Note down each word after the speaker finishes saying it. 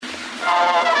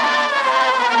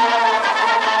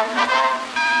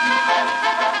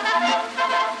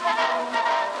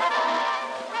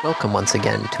Welcome once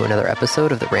again to another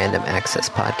episode of the Random Access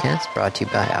Podcast, brought to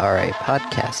you by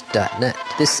rapodcast.net.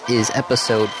 This is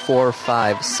episode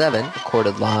 457,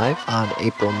 recorded live on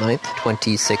April 9th,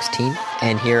 2016.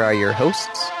 And here are your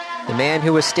hosts, the man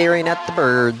who was staring at the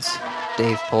birds,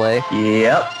 Dave Pillay.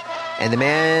 Yep. And the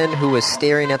man who was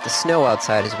staring at the snow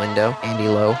outside his window, Andy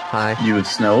Lowe. Hi. You have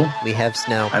snow? We have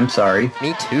snow. I'm sorry.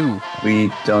 Me too.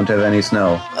 We don't have any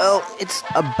snow. Well, it's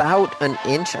about an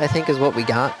inch, I think, is what we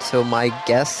got. So my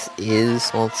guess is,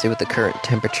 well, let's see what the current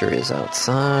temperature is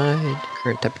outside.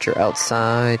 Current temperature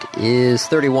outside is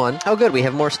 31. Oh, good. We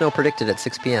have more snow predicted at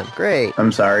 6 p.m. Great.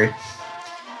 I'm sorry. I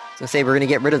was going to say we're going to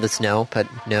get rid of the snow, but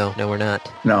no, we're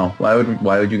not. No. Why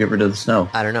would you get rid of the snow?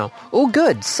 I don't know. Oh,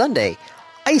 good. Sunday.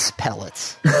 Ice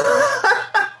pellets.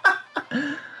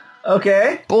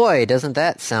 Okay. Boy, doesn't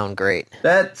that sound great.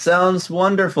 That sounds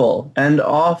wonderful and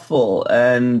awful,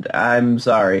 and I'm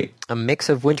sorry. A mix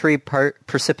of wintry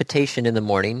precipitation in the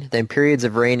morning, then periods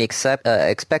of rain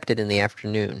expected in the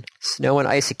afternoon. Snow and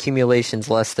ice accumulations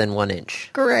less than 1 inch.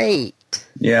 Great.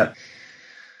 Yeah.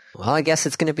 Well, I guess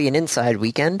it's going to be an inside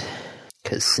weekend,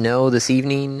 because snow this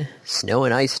evening, snow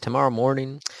and ice tomorrow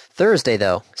morning. Thursday,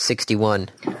 though, 61.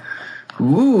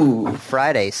 Ooh.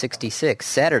 Friday, 66.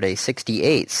 Saturday,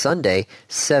 68. Sunday,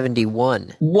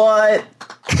 71. What?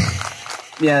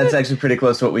 Yeah, it's actually pretty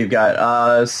close to what we've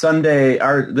got. Sunday,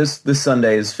 this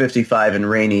Sunday is 55 and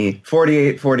rainy,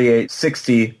 48, 48,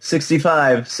 60,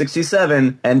 65,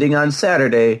 67, ending on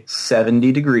Saturday,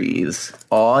 70 degrees.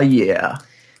 Aw, yeah.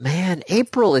 Man,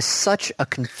 April is such a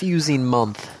confusing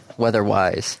month,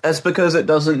 weather-wise. That's because it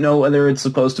doesn't know whether it's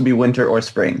supposed to be winter or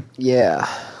spring. Yeah.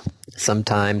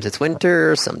 Sometimes it's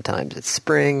winter, sometimes it's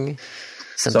spring,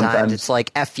 sometimes it's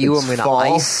like, F you, I'm going to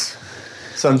ice.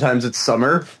 Sometimes it's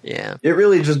summer. Yeah. It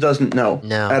really just doesn't know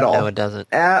at all. No, it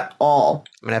doesn't. At all.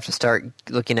 I'm going to have to start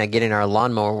looking at getting our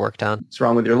lawnmower worked on. What's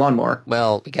wrong with your lawnmower?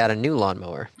 Well, we got a new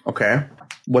lawnmower. Okay.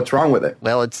 What's wrong with it?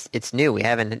 Well, it's new. We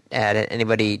haven't had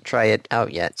anybody try it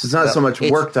out yet. So it's not so much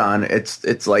worked on,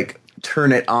 it's like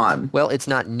turn it on. Well, it's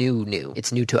not new.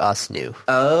 It's new to us new.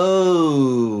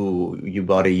 Oh, you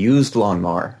bought a used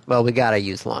lawnmower. Well, we got a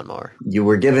used lawnmower. You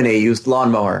were given a used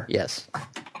lawnmower. Yes.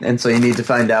 And so you need to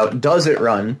find out, does it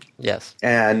run? Yes.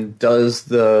 And does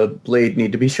the blade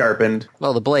need to be sharpened?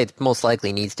 Well, the blade most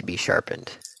likely needs to be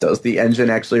sharpened. Does the engine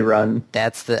actually run?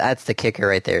 That's the kicker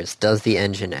right there, is does the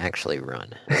engine actually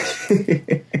run?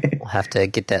 We'll have to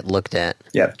get that looked at.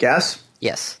 Yeah. Gas?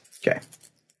 Yes. Okay.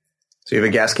 So you have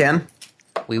a gas can?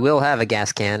 We will have a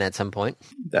gas can at some point.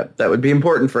 That would be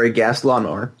important for a gas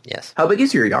lawnmower. Yes. How big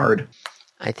is your yard?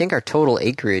 I think our total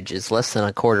acreage is less than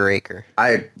a quarter acre.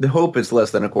 I hope it's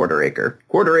less than a quarter acre.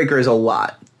 Quarter acre is a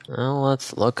lot. Well,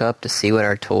 let's look up to see what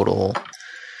our total...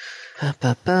 What's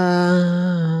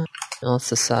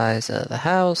the size of the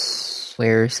house?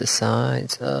 Where's the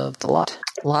size of the lot?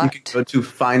 You can go to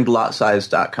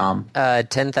findlotsize.com.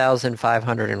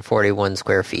 10,541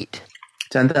 square feet.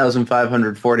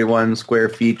 10,541 square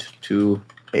feet to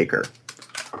acre.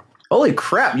 Holy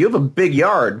crap, you have a big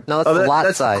yard. No, that's the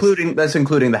lot size. That's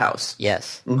including the house.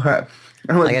 Yes. Okay.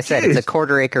 Like I said, it's a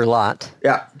quarter acre lot.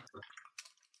 Yeah.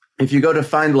 If you go to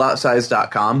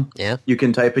findlotsize.com, you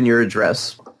can type in your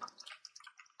address.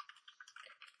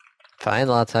 Find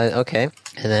lot size, okay.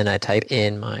 And then I type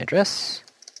in my address.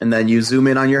 And then you zoom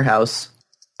in on your house,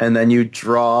 and then you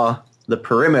draw the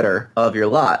perimeter of your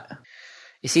lot.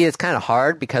 You see, it's kind of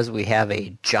hard because we have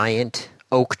a giant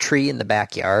oak tree in the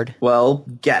backyard. Well,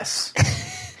 guess.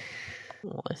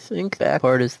 Well, I think that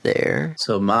part is there.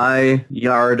 So my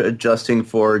yard adjusting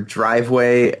for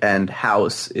driveway and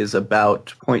house is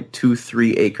about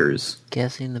 0.23 acres.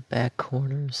 Guessing the back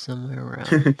corner is somewhere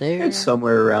around there. It's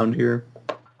somewhere around here.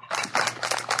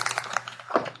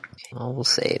 Well, we'll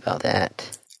say about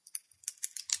that.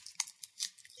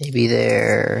 Maybe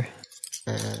there.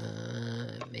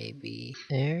 Maybe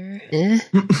there.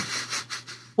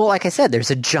 Well, like I said,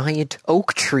 there's a giant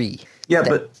oak tree. Yeah,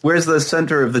 but where's the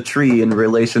center of the tree in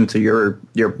relation to your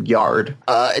yard?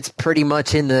 It's pretty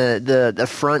much in the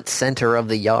front center of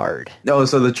the yard. Oh,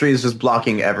 so the tree is just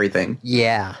blocking everything.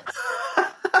 Yeah.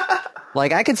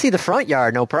 Like, I can see the front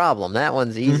yard, no problem. That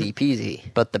one's easy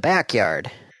peasy. But the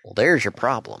backyard, well, there's your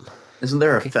problem. Isn't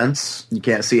there a fence? You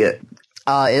can't see it.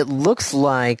 It looks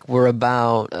like we're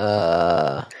about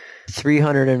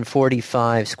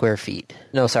 345 square feet.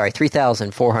 No, sorry,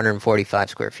 3,445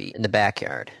 square feet in the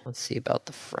backyard. Let's see about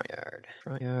the front yard.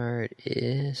 Front yard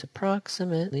is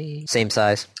approximately same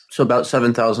size. So about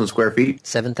 7,000 square feet?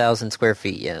 7,000 square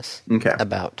feet, yes. Okay.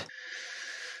 About.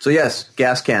 So yes,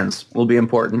 gas cans will be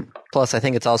important. Plus, I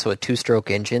think it's also a two-stroke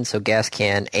engine, so gas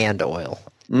can and oil.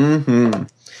 Mm-hmm.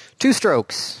 2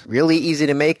 strokes. Really easy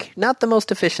to make. Not the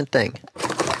most efficient thing.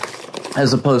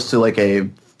 As opposed to like a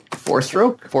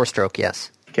 4-stroke? 4-stroke,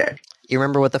 yes. Okay. You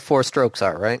remember what the 4 strokes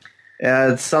are, right?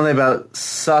 Yeah, it's something about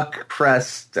suck,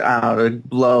 press,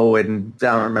 blow, and I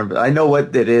don't remember. I know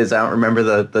what it is. I don't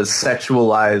remember the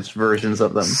sexualized versions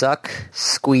of them. Suck,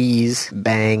 squeeze,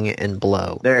 bang, and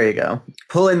blow. There you go.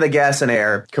 Pull in the gas and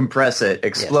air, compress it,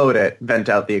 explode it, vent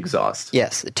out the exhaust.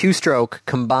 Yes, the 2-stroke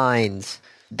combines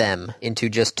them into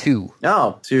just 2.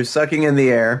 Oh, so you're sucking in the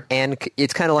air. And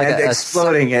it's kind of like and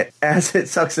exploding it as it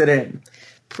sucks it in.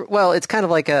 Well, it's kind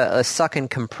of like a suck and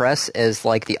compress as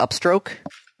like the upstroke.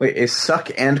 Wait, a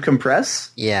suck and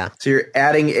compress? Yeah. So you're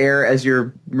adding air as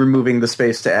you're removing the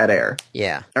space to add air.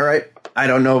 Yeah. All right. I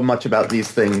don't know much about these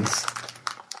things.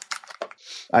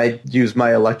 I use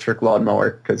my electric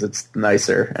lawnmower because it's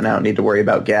nicer and I don't need to worry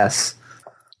about gas.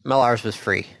 Well, ours was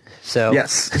free. So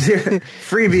yes.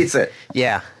 Free beats it.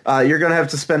 Yeah. You're going to have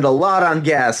to spend a lot on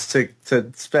gas to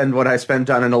spend what I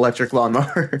spent on an electric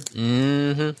lawnmower.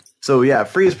 Mm-hmm. So yeah,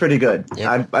 free is pretty good.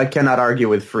 Yep. I cannot argue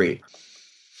with free.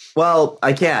 Well,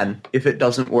 I can if it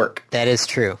doesn't work. That is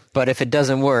true. But if it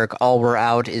doesn't work, all we're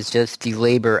out is just the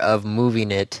labor of moving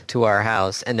it to our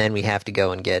house, and then we have to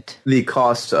go and get... the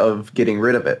cost of getting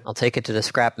rid of it. I'll take it to the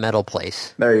scrap metal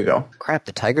place. There you go. Crap,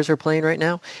 the Tigers are playing right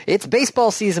now? It's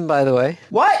baseball season, by the way.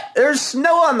 What? There's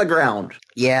snow on the ground.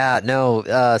 Yeah, no,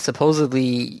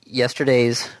 supposedly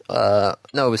yesterday's... no,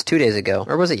 it was 2 days ago.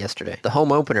 Or was it yesterday? The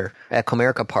home opener at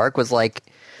Comerica Park was like...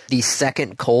 the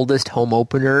second coldest home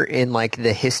opener in, like,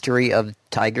 the history of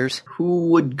Tigers. Who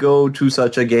would go to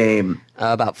such a game?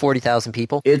 About 40,000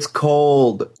 people. It's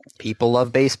cold. People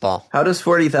love baseball. How does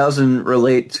 40,000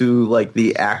 relate to, like,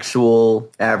 the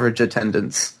actual average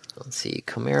attendance? Let's see.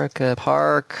 Comerica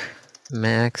Park,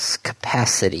 max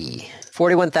capacity.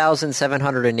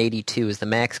 41,782 is the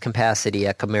max capacity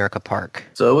at Comerica Park.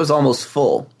 So it was almost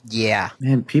full. Yeah.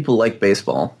 Man, people like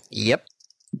baseball. Yep.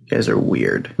 You guys are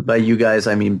weird. By you guys,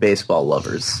 I mean baseball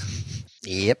lovers.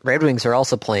 Yep. Red Wings are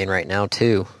also playing right now,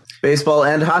 too. Baseball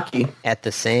and hockey. At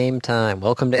the same time.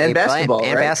 Welcome to and April. basketball,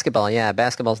 And right? basketball, yeah.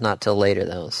 Basketball's not till later,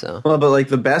 though, so. Well, but, like,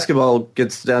 the basketball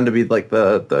gets down to be, like,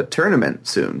 the tournament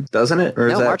soon, doesn't it? Or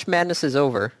is No, that... March Madness is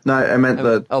over. No, I meant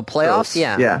the... Oh, playoffs? pros.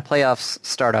 Yeah. Yeah. Playoffs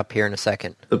start up here in a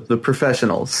second. The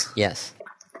professionals. Yes.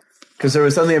 Because there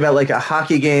was something about like a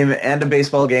hockey game and a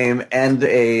baseball game and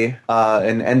an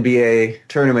NBA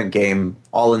tournament game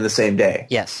all in the same day.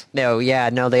 Yes. No,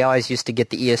 yeah, no, they always used to get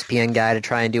the ESPN guy to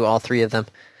try and do all 3 of them.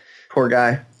 Poor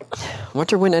guy. I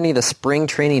wonder when any of the spring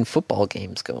training football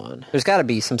games go on. There's got to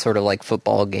be some sort of like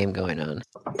football game going on.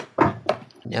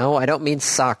 No, I don't mean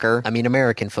soccer. I mean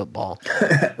American football.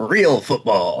 Real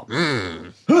football.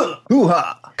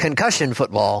 Hoo-ha. Concussion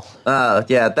football.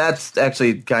 Yeah, that's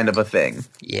actually kind of a thing.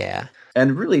 Yeah.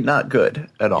 And really not good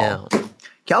at all. No.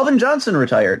 Calvin Johnson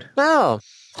retired. Oh.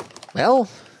 Well,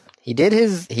 he did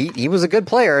his... He was a good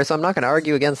player, so I'm not going to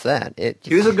argue against that.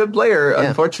 He was a good player. Yeah.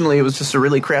 Unfortunately, it was just a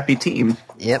really crappy team.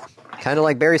 Yep. Kind of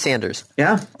like Barry Sanders.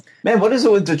 Yeah. Man, what is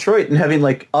it with Detroit and having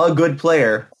like a good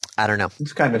player? I don't know.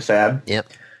 It's kind of sad. Yep.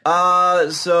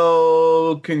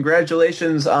 So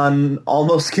congratulations on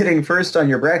almost getting first on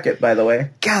your bracket, by the way.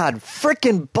 God,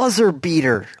 frickin' buzzer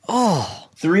beater. Oh.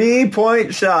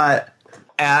 3-point shot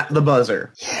at the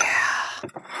buzzer. Yeah.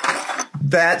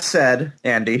 That said,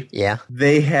 Andy. Yeah.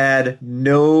 They had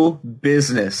no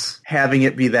business having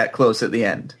it be that close at the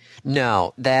end.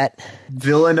 No, that...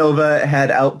 Villanova had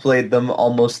outplayed them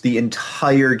almost the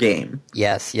entire game.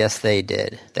 Yes, they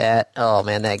did. Oh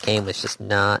man, that game was just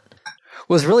not...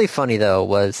 What was really funny, though,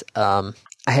 was I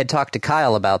had talked to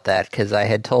Kyle about that, because I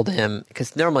had told him...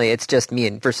 Because normally it's just me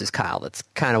versus Kyle. That's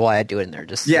kind of why I do it in there,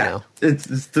 just, yeah, you know.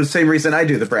 It's the same reason I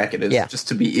do the bracket, is Yeah. just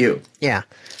to beat you. Yeah.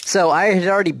 So I had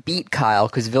already beat Kyle,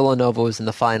 because Villanova was in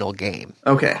the final game.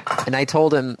 Okay. And I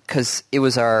told him, because it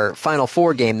was our Final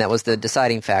Four game that was the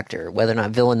deciding factor, whether or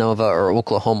not Villanova or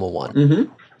Oklahoma won. Mm-hmm.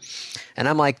 And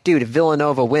I'm like, dude, if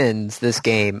Villanova wins this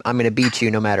game, I'm going to beat you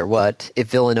no matter what. If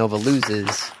Villanova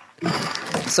loses...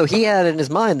 So he had in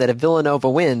his mind that if Villanova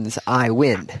wins, I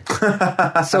win.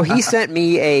 So he sent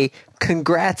me a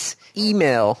congrats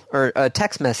email or a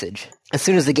text message as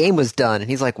soon as the game was done. And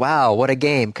he's like, wow, what a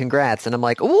game. Congrats. And I'm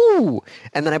like, ooh.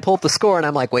 And then I pull up the score and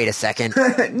I'm like, wait a second.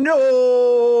 No.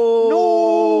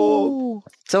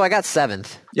 So I got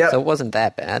 7th. Yep. So it wasn't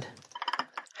that bad.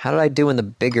 How did I do in the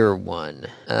bigger one?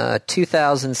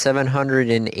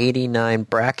 2,789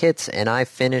 brackets, and I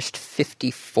finished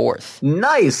 54th.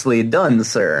 Nicely done,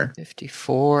 sir.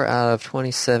 54 out of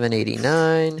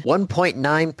 2789.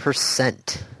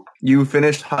 1.9%. You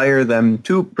finished higher than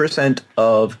 2%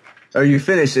 of Or you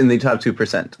finished in the top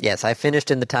 2%. Yes, I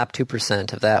finished in the top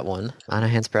 2% of that one.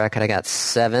 Monahan's bracket, I got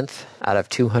 7th out of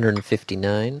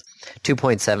 259,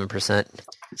 2.7%.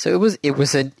 So it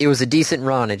was a decent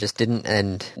run. It just didn't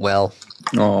end well.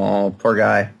 Oh, poor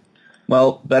guy.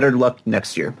 Well, better luck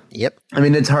next year. Yep. I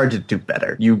mean, it's hard to do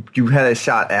better. You had a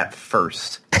shot at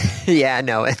first. Yeah,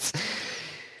 no, it's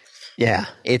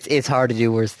hard to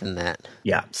do worse than that.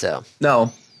 Yeah. So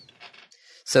No.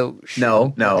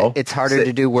 No. It's harder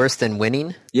to do worse than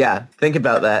winning. Yeah, think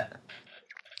about that.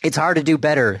 It's hard to do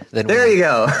better than There winning. you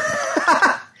go.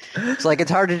 It's like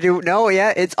it's hard to do. No,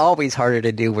 yeah, it's always harder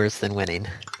to do worse than winning.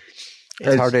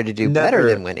 It's harder to do better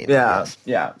than winning. Yeah,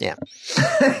 yes. yeah.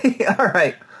 All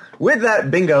right. With that,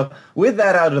 bingo. With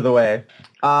that out of the way,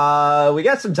 we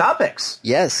got some topics.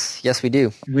 Yes, we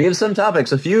do. We have some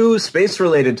topics, a few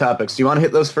space-related topics. Do you want to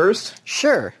hit those first?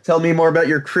 Sure. Tell me more about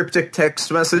your cryptic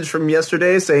text message from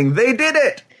yesterday saying, they did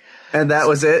it! And that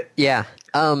was it? Yeah.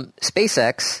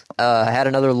 SpaceX had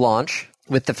another launch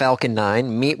with the Falcon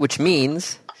 9, which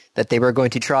means that they were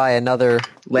going to try another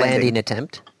landing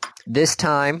attempt. This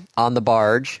time on the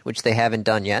barge, which they haven't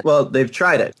done yet. Well, they've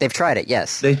tried it. They've tried it,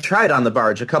 yes. They tried on the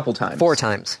barge a couple times. 4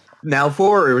 times. Now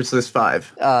 4, or was this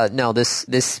 5? No, this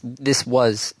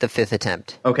was the 5th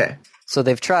attempt. Okay. So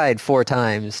they've tried 4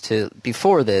 times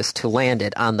before this to land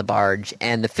it on the barge,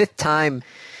 and the 5th time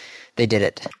they did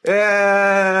it.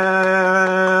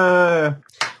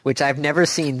 Which I've never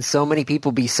seen so many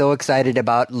people be so excited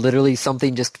about literally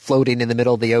something just floating in the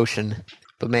middle of the ocean.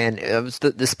 But man, it was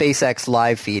the SpaceX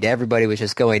live feed. Everybody was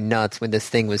just going nuts when this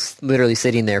thing was literally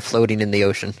sitting there floating in the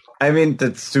ocean. I mean,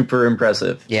 that's super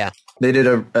impressive. Yeah. They did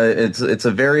it's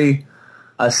a very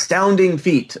astounding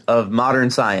feat of modern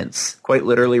science. Quite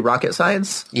literally rocket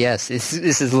science. Yes, this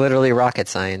is literally rocket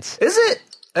science. Is it?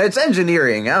 It's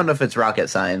engineering. I don't know if it's rocket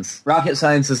science. Rocket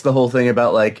science is the whole thing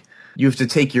about, like, you have to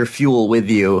take your fuel with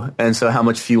you, and so how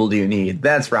much fuel do you need?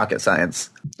 That's rocket science.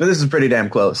 But this is pretty damn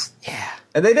close. Yeah.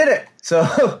 And they did it.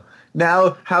 So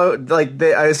now,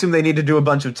 I assume they need to do a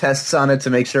bunch of tests on it to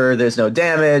make sure there's no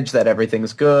damage, that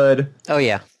everything's good. Oh,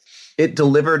 yeah. It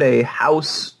delivered a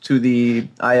house to the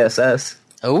ISS.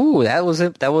 Oh, that was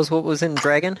it. That was what was in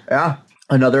Dragon? Yeah.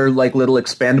 Another, little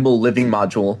expandable living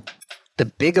module. The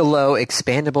Bigelow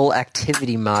Expandable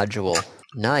Activity Module.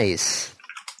 Nice.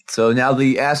 So now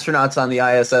the astronauts on the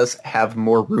ISS have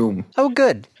more room. Oh,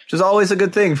 good. Which is always a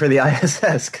good thing for the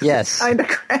ISS. 'Cause yes. It's kind of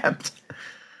cramped.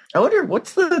 I wonder,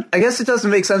 I guess it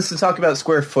doesn't make sense to talk about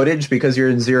square footage because you're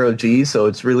in 0G, so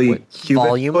it's really cubic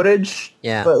volume? footage.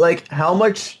 Yeah. But, how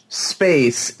much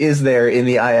space is there in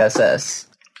the ISS?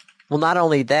 Well, not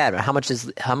only that, but how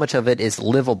much of it is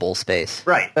livable space?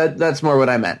 Right. That's more what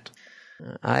I meant.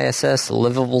 ISS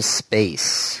livable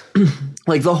space.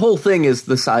 The whole thing is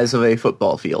the size of a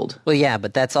football field. Well, yeah,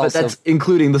 but that's also... But that's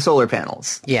including the solar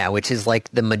panels. Yeah, which is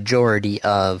the majority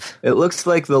of... It looks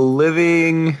like the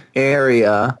living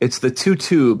area, it's the 2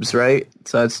 tubes, right?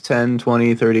 So that's 10,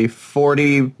 20, 30,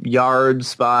 40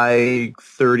 yards by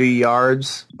 30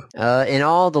 yards. In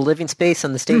all, the living space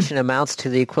on the station amounts to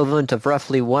the equivalent of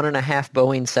roughly 1.5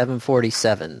 Boeing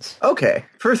 747s. Okay.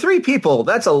 For 3 people,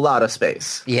 that's a lot of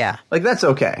space. Yeah. That's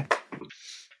okay.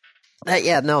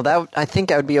 I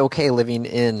think I would be okay living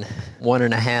in 1.5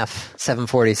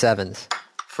 747s.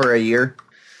 For a year?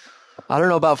 I don't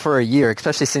know about for a year,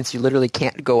 especially since you literally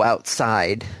can't go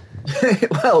outside.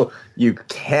 Well, you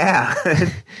can.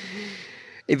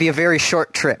 It'd be a very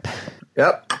short trip.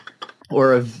 Yep.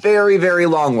 Or a very, very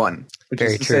long one. Which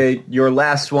Very is to true. say, your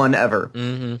last one ever.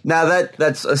 Mm-hmm. Now,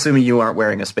 that's assuming you aren't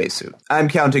wearing a spacesuit. I'm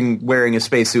counting wearing a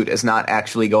spacesuit as not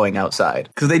actually going outside.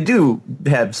 Because they do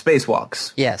have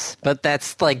spacewalks. Yes, but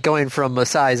that's going from the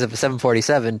size of a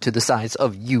 747 to the size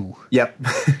of you. Yep.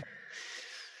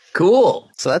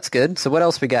 Cool. So that's good. So what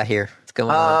else we got here? What's going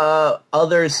on?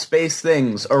 Other space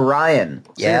things. Orion.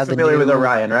 So Yeah, you're familiar with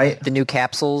Orion, right? The new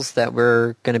capsules that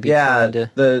we're going to be trying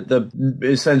to... the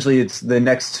essentially it's the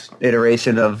next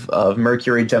iteration of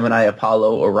Mercury, Gemini,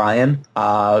 Apollo, Orion,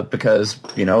 because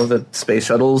the space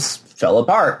shuttles fell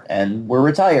apart and were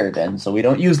retired, and so we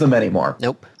don't use them anymore.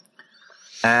 Nope.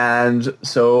 And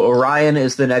so Orion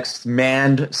is the next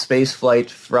manned space flight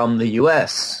from the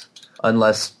U.S.,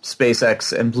 unless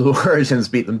SpaceX and Blue Origins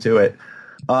beat them to it.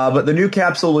 But the new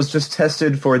capsule was just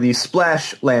tested for the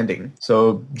splash landing,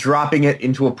 so dropping it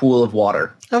into a pool of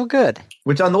water. Oh, good.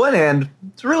 Which on the one hand,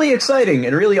 it's really exciting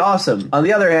and really awesome. On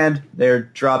the other hand, they're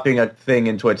dropping a thing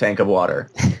into a tank of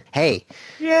water. Hey,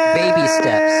 Yay, baby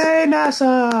steps.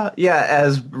 NASA! Yeah,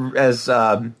 as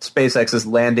SpaceX is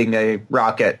landing a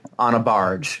rocket on a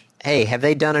barge. Hey, have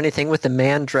they done anything with the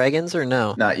man dragons or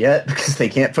no? Not yet, because they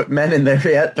can't put men in there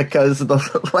yet because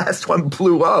the last one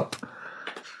blew up.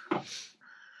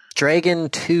 Dragon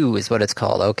 2 is what it's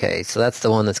called. Okay, so that's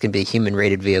the one that's going to be a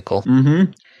human-rated vehicle.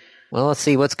 Mm-hmm. Well, let's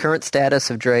see. What's current status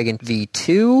of Dragon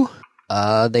V2?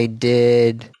 They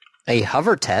did a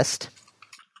hover test.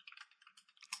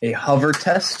 A hover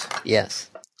test? Yes.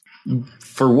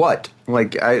 For what?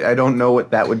 Like, I don't know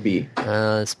what that would be.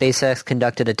 SpaceX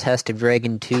conducted a test of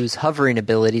Dragon 2's hovering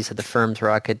abilities at the firm's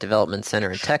Rocket Development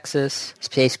Center in Texas.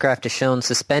 Spacecraft is shown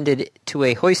suspended to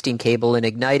a hoisting cable and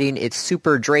igniting its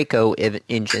Super Draco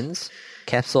engines.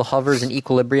 Capsule hovers in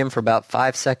equilibrium for about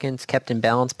 5 seconds, kept in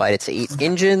balance by its 8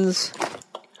 engines.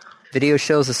 Video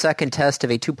shows a second test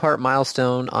of a 2-part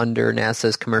milestone under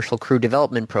NASA's Commercial Crew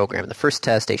Development Program. The first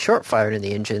test, a short fire in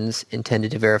the engines,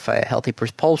 intended to verify a healthy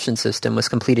propulsion system, was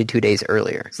completed 2 days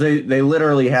earlier. So they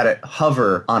literally had it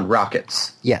hover on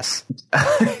rockets. Yes.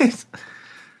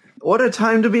 What a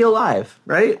time to be alive,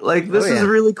 right? Like, this is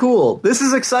really cool. This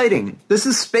is exciting. This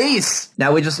is space.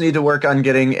 Now we just need to work on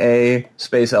getting a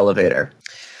space elevator.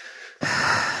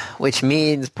 Which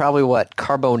means probably what?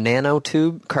 Carbon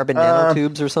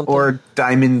nanotubes or something? Or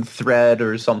diamond thread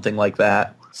or something like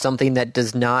that. Something that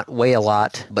does not weigh a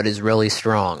lot, but is really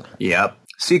strong. Yep.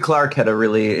 C. Clarke had a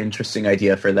really interesting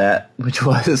idea for that, which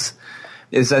was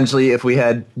essentially if we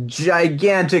had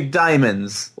gigantic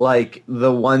diamonds, like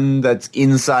the one that's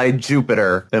inside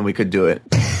Jupiter, then we could do it.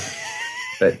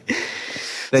 But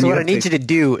then so what I need you to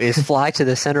do is fly to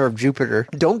the center of Jupiter.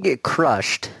 Don't get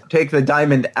crushed. Take the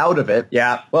diamond out of it.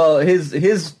 Yeah. Well,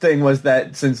 his thing was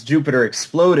that since Jupiter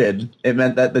exploded, it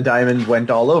meant that the diamond went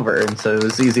all over, and so it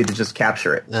was easy to just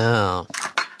capture it. Oh.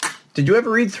 Did you ever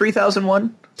read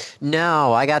 3001?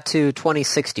 No, I got to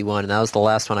 2061, and that was the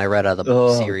last one I read out of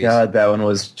the series. Oh, God, that one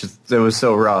was it was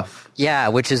so rough. Yeah,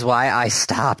 which is why I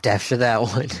stopped after that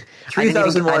one.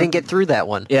 3001. I didn't get through that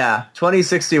one. Yeah,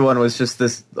 2061 was just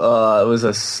this, it was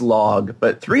a slog,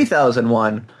 but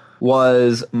 3001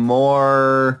 was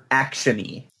more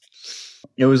action-y.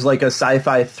 It was like a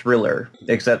sci-fi thriller,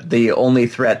 except the only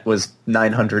threat was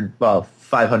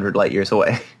 500 light years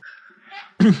away.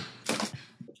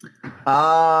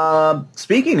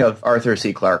 Speaking of Arthur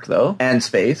C. Clarke, though, and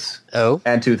space,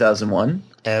 and 2001,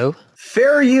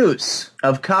 fair use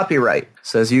of copyright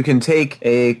says you can take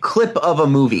a clip of a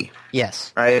movie.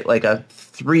 Yes. Right? Like a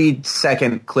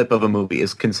 3-second clip of a movie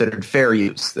is considered fair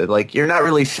use. That, like, you're not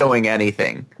really showing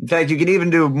anything. In fact, you can even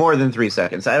do more than 3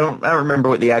 seconds. I don't remember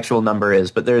what the actual number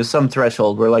is, but there's some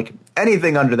threshold where, like,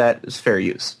 anything under that is fair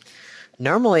use.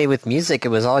 Normally with music, it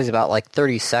was always about like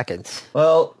 30 seconds.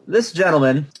 Well, this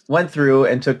gentleman went through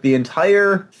and took the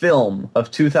entire film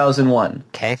of 2001.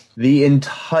 Okay. The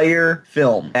entire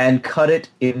film and cut it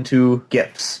into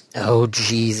GIFs. Oh,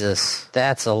 Jesus.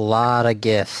 That's a lot of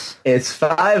GIFs. It's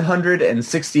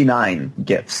 569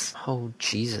 GIFs. Oh,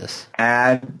 Jesus.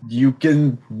 And you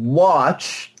can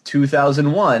watch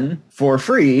 2001 for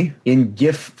free in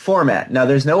GIF format. Now,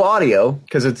 there's no audio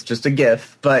because it's just a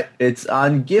GIF, but it's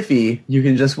on Giphy. You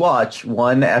can just watch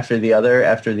one after the other,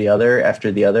 after the other,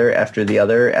 after the other, after the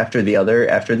other, after the other,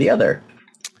 after the other.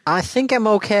 I think I'm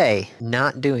okay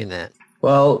not doing that.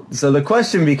 Well, so the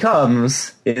question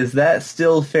becomes, is that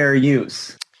still fair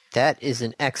use? That is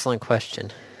an excellent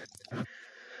question.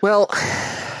 Well,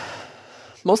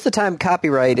 most of the time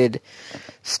copyrighted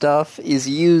stuff is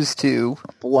used to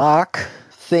block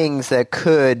things that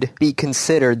could be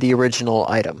considered the original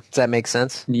item. Does that make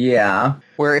sense? Yeah.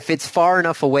 Where if it's far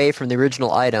enough away from the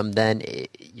original item, then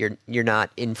you're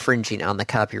not infringing on the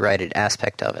copyrighted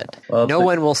aspect of it. Well, no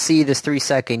one will see this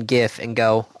 3-second GIF and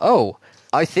go, oh,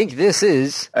 I think this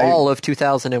is all of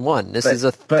 2001. This is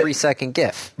a 3-second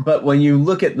GIF. But when you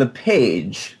look at the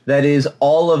page, that is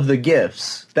all of the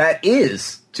GIFs. That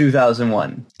is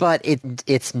 2001. But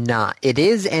it's not. It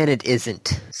is and it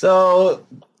isn't. So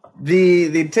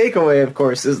the takeaway, of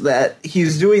course, is that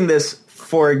he's doing this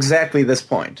for exactly this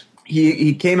point.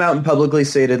 He came out and publicly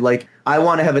stated, like, I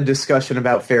want to have a discussion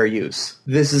about fair use.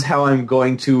 This is how I'm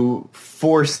going to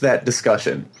force that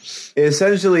discussion.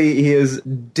 Essentially, he is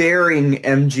daring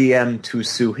MGM to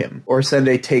sue him or send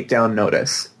a takedown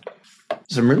notice.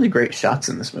 Some really great shots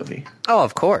in this movie. Oh,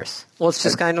 of course. Well, it's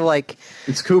just kind of like...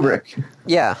 It's Kubrick.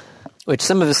 Yeah. Which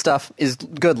some of his stuff is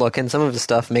good looking, some of his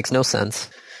stuff makes no sense.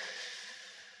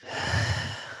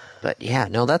 But yeah,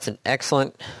 no, that's an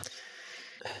excellent...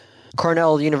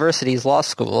 Cornell University's law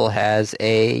school has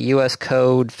a U.S.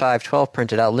 Code 512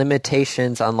 printed out,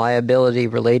 limitations on liability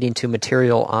relating to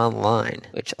material online,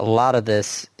 which a lot of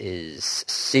this is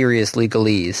serious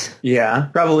legalese. Yeah,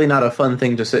 probably not a fun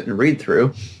thing to sit and read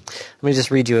through. Let me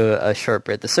just read you a short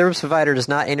bit. The service provider does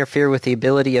not interfere with the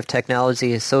ability of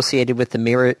technology associated with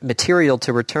the material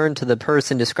to return to the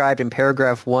person described in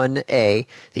paragraph 1A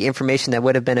the information that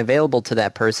would have been available to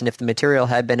that person if the material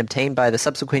had been obtained by the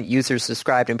subsequent users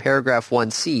described in paragraph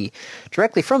 1C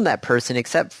directly from that person,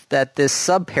 except that this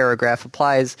subparagraph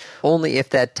applies only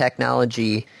if that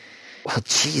technology... Well,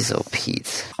 jeez, oh,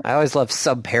 Pete. I always love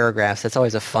subparagraphs. That's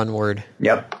always a fun word.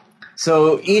 Yep.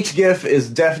 So each GIF is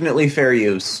definitely fair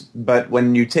use, but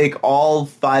when you take all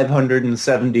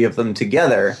 570 of them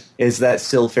together, is that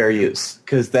still fair use?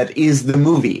 Because that is the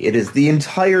movie. It is the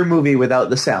entire movie without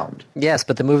the sound. Yes,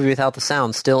 but the movie without the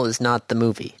sound still is not the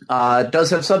movie. It does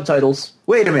have subtitles.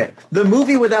 Wait a minute. The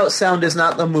movie without sound is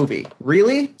not the movie.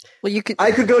 Really? Well, you could...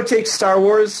 I could go take Star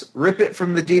Wars, rip it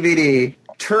from the DVD,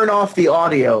 turn off the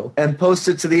audio, and post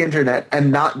it to the internet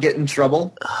and not get in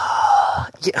trouble?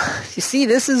 Yeah, you see,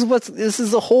 this is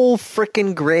a whole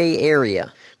frickin' gray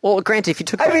area. Well, granted, if you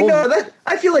took I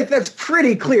feel like that's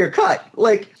pretty clear cut.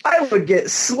 Like, I would get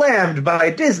slammed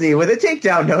by Disney with a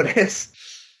takedown notice.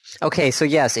 Okay, so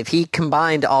yes, if he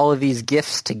combined all of these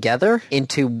GIFs together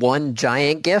into one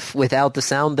giant GIF without the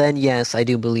sound, then yes, I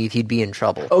do believe he'd be in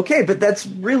trouble. Okay, but that's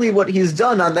really what he's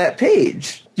done on that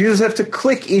page. You just have to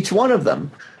click each one of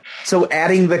them. So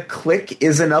adding the click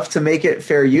is enough to make it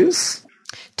fair use?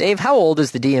 Dave, how old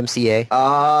is the DMCA?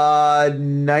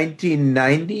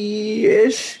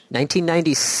 1990-ish?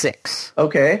 1996.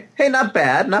 Okay. Hey, not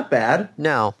bad, not bad.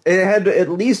 No. It had at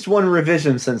least one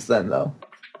revision since then, though.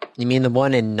 You mean the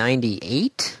one in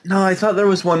 98? No, I thought there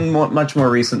was one much more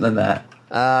recent than that.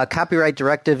 Copyright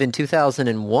Directive in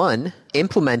 2001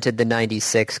 implemented the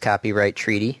 96 Copyright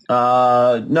Treaty.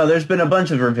 No, there's been a bunch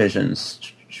of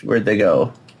revisions. Where'd they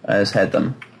go? I just had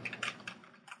them.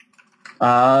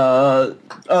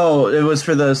 It was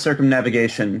for the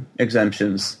circumnavigation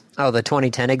exemptions. Oh, the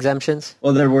 2010 exemptions?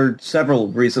 Well, there were several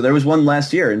recent. There was one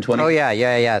last year in 20. Oh,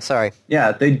 yeah, sorry.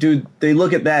 Yeah, they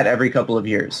look at that every couple of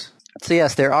years. So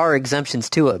yes, there are exemptions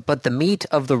to it, but the meat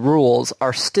of the rules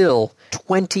are still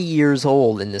 20 years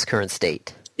old in this current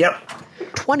state. Yep.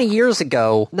 20 years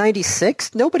ago,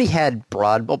 96, nobody had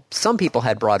some people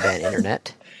had broadband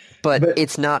internet. But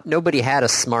it's not, nobody had a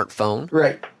smartphone.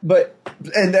 Right. But,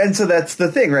 and so that's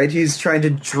the thing, right? He's trying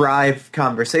to drive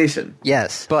conversation.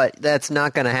 Yes, but that's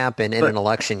not going to happen in an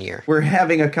election year. We're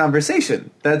having a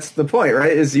conversation. That's the point,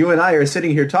 right? Is you and I are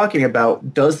sitting here talking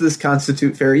about, does this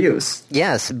constitute fair use?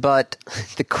 Yes, but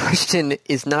the question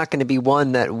is not going to be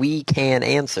one that we can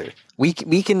answer. We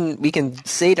can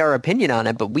state our opinion on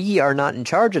it, but we are not in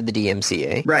charge of the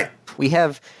DMCA. Right. We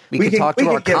can talk to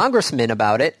our congressman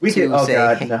about it.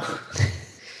 No.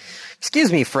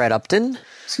 Excuse me, Fred Upton.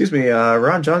 Excuse me,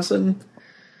 Ron Johnson.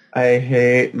 I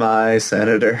hate my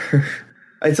senator.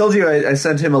 I told you I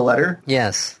sent him a letter.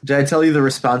 Yes. Did I tell you the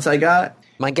response I got?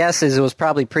 My guess is it was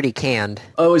probably pretty canned.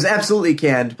 Oh, it was absolutely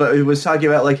canned, but it was talking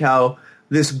about like how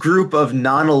this group of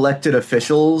non-elected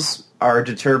officials are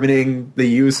determining the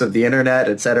use of the internet,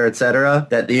 et cetera,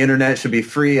 that the internet should be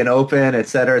free and open, et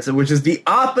cetera, which is the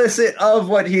opposite of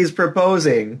what he's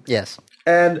proposing. Yes.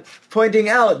 And pointing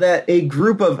out that a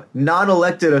group of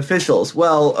non-elected officials,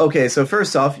 well, okay, so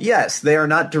first off, yes, they are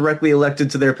not directly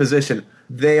elected to their position.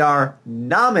 They are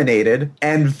nominated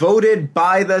and voted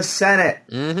by the Senate.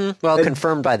 Mm-hmm. Well,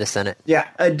 confirmed by the Senate. Yeah.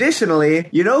 Additionally,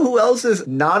 you know who else is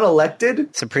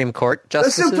non-elected? Supreme Court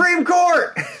justices? The Supreme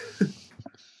Court!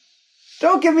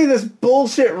 Don't give me this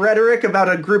bullshit rhetoric about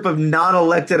a group of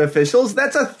non-elected officials.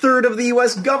 That's a third of the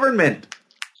U.S. government.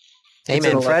 Hey,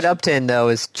 man, Fred Upton, though,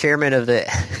 is chairman of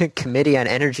the Committee on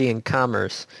Energy and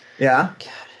Commerce. Yeah?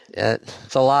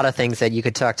 It's a lot of things that you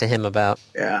could talk to him about.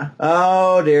 Yeah.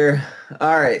 Oh, dear.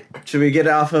 All right. Should we get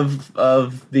off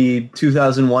of the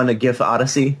 2001 A GIF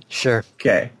Odyssey? Sure.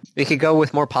 Okay. We could go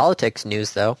with more politics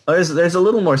news, though. Oh, there's a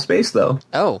little more space, though.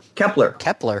 Oh. Kepler.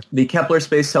 The Kepler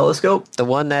Space Telescope. The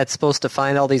one that's supposed to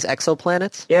find all these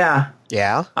exoplanets? Yeah.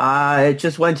 Yeah? It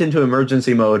just went into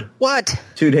emergency mode. What?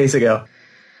 2 days ago.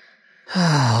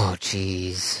 Oh,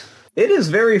 jeez. It is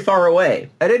very far away.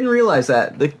 I didn't realize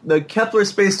that. The Kepler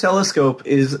Space Telescope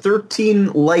is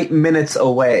 13 light minutes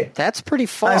away. That's pretty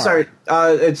far. I'm sorry.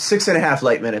 It's 6.5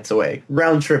 light minutes away.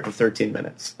 Round trip of 13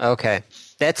 minutes. Okay.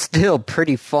 That's still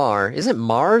pretty far. Isn't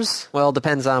Mars? Well, it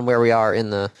depends on where we are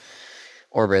in the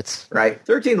orbits. Right.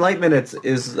 13 light minutes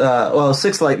is, 6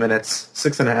 light minutes,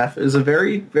 6.5, is a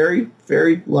very, very,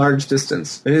 very large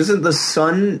distance. Isn't the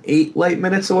sun 8 light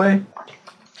minutes away?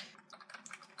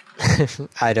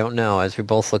 I don't know, as we're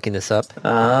both looking this up.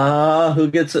 Who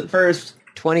gets it first?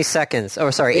 20 seconds. Oh,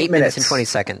 sorry, 8 minutes and 20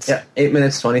 seconds. Yeah, 8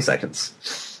 minutes, 20 seconds.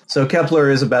 So Kepler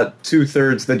is about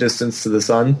 2/3 the distance to the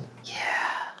sun.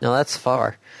 No, that's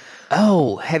far.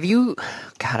 Oh, have you...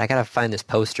 God, I gotta find this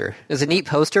poster. There's a neat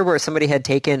poster where somebody had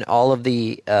taken all of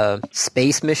the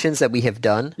space missions that we have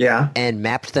done and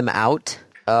mapped them out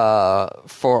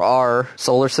for our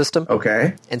solar system.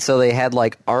 Okay. And so they had,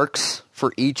 like, arcs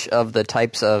for each of the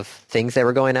types of things that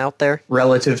were going out there.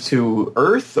 Relative to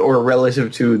Earth or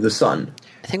relative to the sun?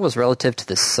 I think it was relative to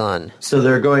the sun. So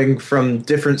they're going from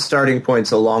different starting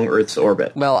points along Earth's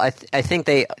orbit. Well, I think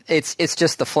it's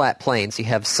just the flat planes. You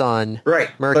have sun, right,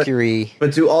 Mercury.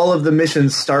 But do all of the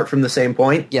missions start from the same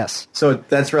point? Yes. So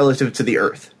that's relative to the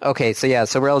Earth. Okay,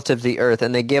 so relative to the Earth,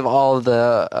 and they give all of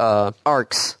the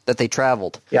arcs that they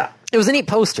traveled. Yeah. It was a neat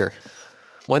poster.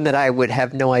 One that I would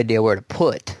have no idea where to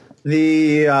put.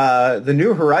 The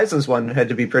New Horizons one had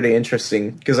to be pretty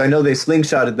interesting, because I know they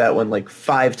slingshotted that one like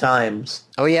 5 times.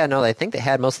 Oh yeah, no, I think they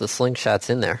had most of the slingshots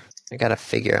in there. I gotta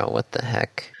figure out what the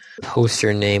heck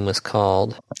poster name was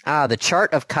called. The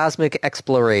Chart of Cosmic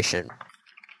Exploration.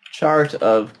 Chart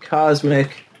of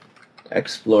Cosmic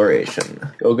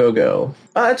Exploration. Go, go, go.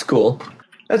 Oh, that's cool.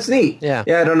 That's neat. Yeah.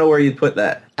 Yeah, I don't know where you'd put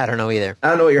that. I don't know either. I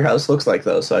don't know what your house looks like,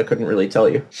 though, so I couldn't really tell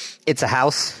you. It's a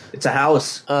house. It's a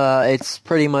house. It's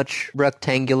pretty much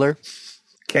rectangular.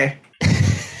 Okay.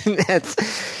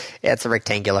 It's a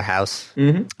rectangular house.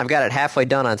 Mm-hmm. I've got it halfway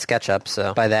done on SketchUp,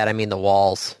 so by that I mean the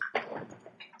walls.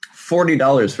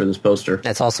 $40 for this poster.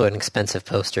 That's also an expensive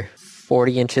poster.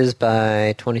 40 inches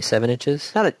by 27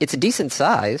 inches. It's a decent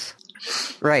size.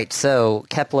 Right, so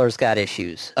Kepler's got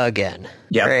issues. Again.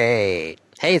 Yeah. Great.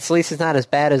 Hey, at least it's not as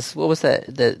bad as, what was that,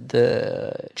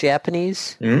 the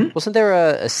Japanese? Mm-hmm. Wasn't there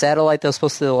a satellite that was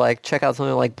supposed to, like, check out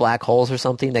something like black holes or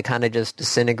something that kind of just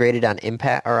disintegrated on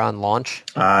impact or on launch?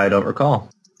 I don't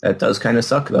recall. That does kind of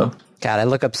suck, though. God, I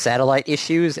look up satellite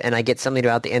issues, and I get something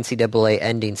about the NCAA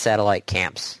ending satellite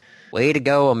camps. Way to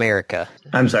go, America.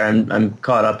 I'm sorry, I'm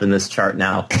caught up in this chart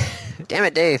now. Damn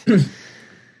it, Dave.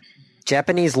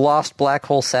 Japanese lost black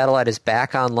hole satellite is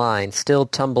back online, still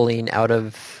tumbling out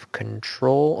of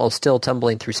control. Oh, still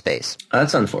tumbling through space.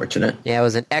 That's unfortunate. Yeah, it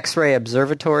was an X-ray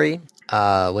observatory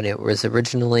when it was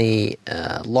originally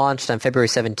launched on February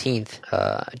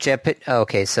 17th.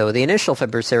 Okay, so the initial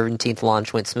February 17th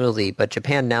launch went smoothly, but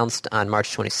Japan announced on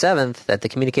March 27th that the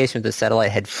communication with the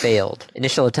satellite had failed.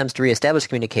 Initial attempts to reestablish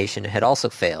communication had also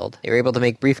failed. They were able to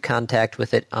make brief contact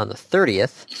with it on the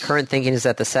 30th. Current thinking is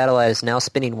that the satellite is now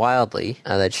spinning wildly.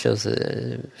 That shows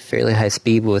a fairly high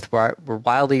speed with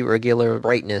wildly irregular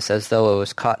brightness as though it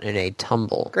was caught in a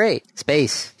tumble. Great.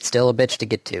 Space. Still a bitch to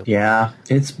get to. Yeah,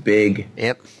 it's big.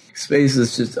 Yep. Space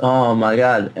is just, oh my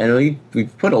god. And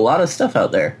we've put a lot of stuff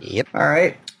out there. Yep. All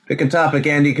right. Pick a topic,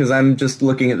 Andy, because I'm just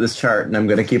looking at this chart, and I'm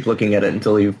going to keep looking at it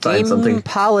until you find something.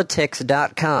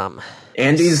 GamePolitics.com.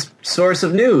 Andy's source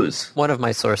of news. One of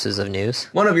my sources of news.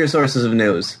 One of your sources of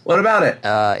news. What about it?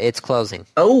 It's closing.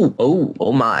 Oh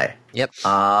my. Yep.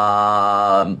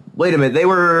 Wait a minute. They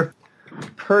were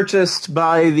purchased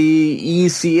by the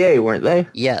ECA, weren't they?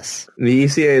 Yes. The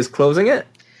ECA is closing it?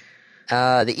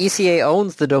 The ECA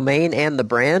owns the domain and the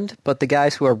brand, but the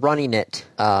guys who are running it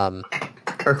are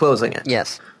closing it.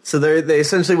 Yes. So they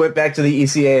essentially went back to the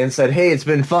ECA and said, hey, it's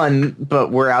been fun, but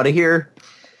we're out of here.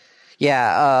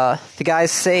 Yeah, the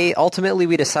guys say, ultimately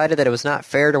we decided that it was not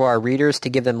fair to our readers to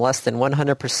give them less than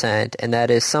 100%, and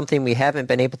that is something we haven't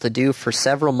been able to do for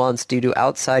several months due to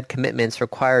outside commitments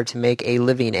required to make a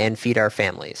living and feed our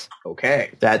families. Okay.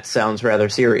 That sounds rather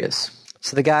serious.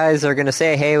 So the guys are going to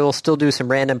say, hey, we'll still do some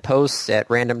random posts at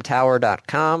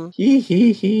randomtower.com.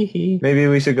 Maybe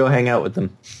we should go hang out with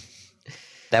them.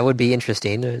 That would be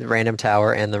interesting, the Random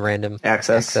Tower and the Random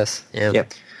Access. Yeah.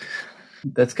 Yep.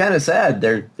 That's kind of sad.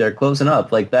 They're closing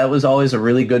up. Like, that was always a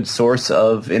really good source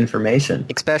of information.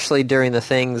 Especially during the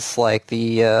things like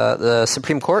the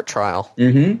Supreme Court trial.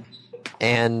 Mm-hmm.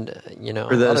 And, you know,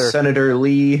 or the Senator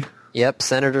Lee. Yep,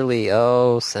 Senator Lee.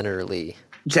 Oh, Senator Lee.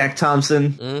 Jack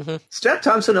Thompson. Mm-hmm. Is Jack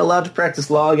Thompson allowed to practice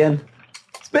law again?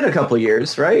 It's been a couple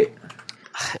years, right?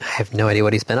 I have no idea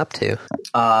what he's been up to.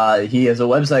 He has a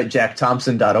website,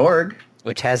 jackthompson.org.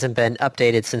 Which hasn't been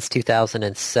updated since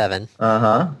 2007.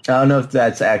 Uh-huh. I don't know if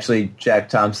that's actually Jack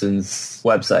Thompson's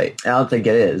website. I don't think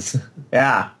it is.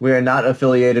 Yeah, we are not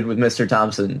affiliated with Mr.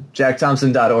 Thompson.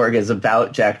 Jackthompson.org is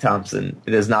about Jack Thompson.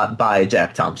 It is not by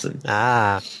Jack Thompson.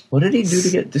 Ah. What did he do to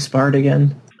get disbarred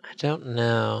again? I don't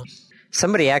know.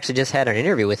 Somebody actually just had an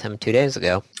interview with him 2 days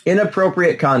ago.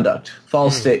 Inappropriate conduct.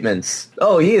 False statements.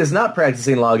 Oh, he is not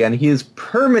practicing law again. He is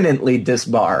permanently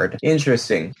disbarred.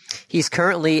 Interesting. He's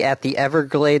currently at the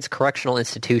Everglades Correctional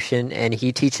Institution, and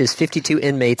he teaches 52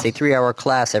 inmates a 3-hour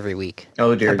class every week.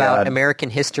 Oh, dear about God. American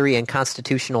history and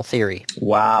constitutional theory.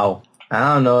 Wow.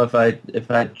 I don't know if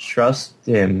I trust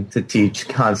him to teach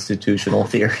constitutional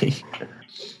theory.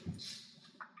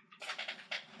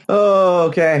 Oh,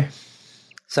 okay.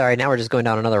 Sorry, now we're just going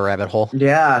down another rabbit hole.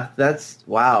 Yeah, that's...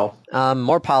 Wow.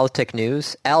 More politic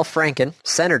news. Al Franken,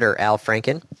 Senator Al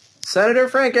Franken. Senator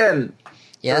Franken!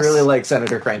 Yes. I really like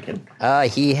Senator Franken.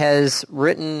 He has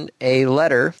written a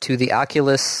letter to the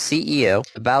Oculus CEO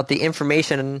about the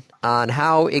information on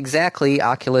how exactly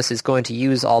Oculus is going to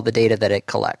use all the data that it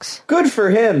collects. Good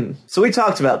for him. So we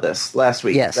talked about this last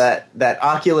week. Yes. That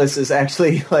Oculus is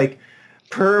actually, like,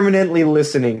 permanently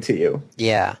listening to you.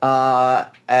 Yeah.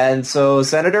 And so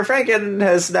Senator Franken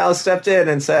has now stepped in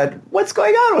and said, what's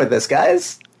going on with this,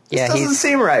 guys? This doesn't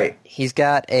seem right. He's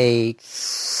got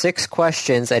 6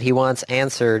 questions that he wants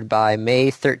answered by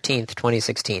May 13th,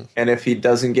 2016. And if he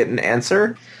doesn't get an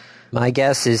answer, my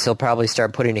guess is he'll probably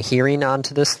start putting a hearing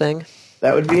onto this thing.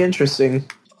 that would be interesting.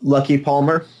 Lucky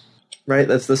Palmer, right?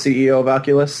 That's the CEO of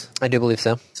Oculus. I do believe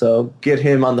so. So get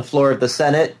him on the floor of the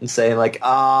Senate and say, like,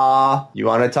 you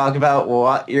want to talk about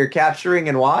what you're capturing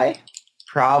and why?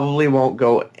 Probably won't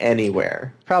go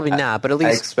anywhere. Probably not, but at I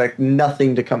least expect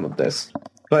nothing to come of this.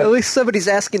 But at least somebody's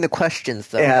asking the questions,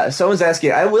 though. yeah, someone's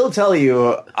asking. I will tell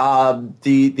you,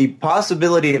 the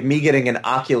possibility of me getting an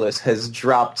Oculus has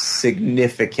dropped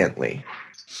significantly.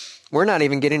 We're not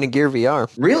even getting a Gear VR.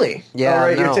 Really? Yeah, All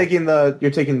right, no.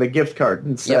 you're taking the gift card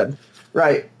instead. Yep.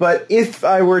 Right, but if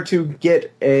I were to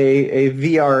get a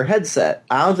VR headset,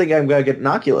 I don't think I'm going to get an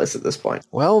Oculus at this point.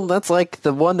 Well, that's like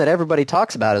the one that everybody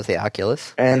talks about is the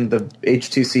Oculus. And the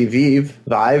HTC Vive,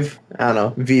 I don't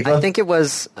know, Viva. I think it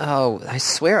was, I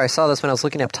swear I saw this when I was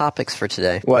looking up topics for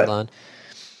today. What? Hold on.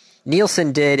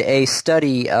 Nielsen did a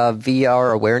study of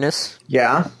VR awareness.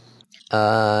 Yeah.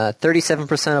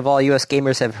 37% of all U.S.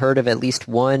 gamers have heard of at least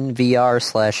one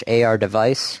VR/AR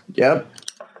device. Yep.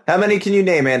 How many can you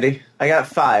name, Andy? I got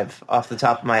 5 off the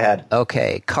top of my head.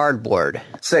 Okay, Cardboard.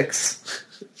 6.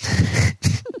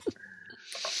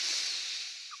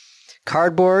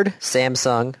 Cardboard,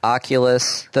 Samsung,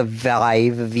 Oculus, the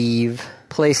Vive,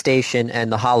 PlayStation,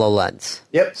 and the HoloLens.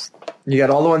 Yep. You got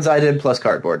all the ones I did plus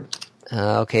Cardboard.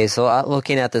 Okay, so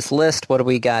looking at this list, what do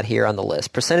we got here on the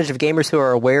list? Percentage of gamers who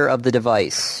are aware of the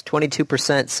device.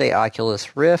 22% say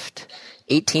Oculus Rift,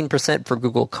 18% for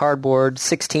Google Cardboard,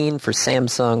 16% for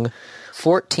Samsung,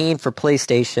 14% for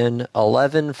PlayStation,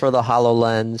 11% for the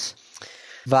HoloLens.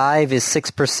 Vive is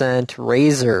 6%.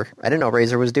 Razer, I didn't know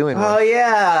Razer was doing one. Oh,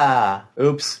 yeah.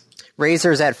 Oops.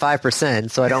 Razer's at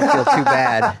 5%, so I don't feel too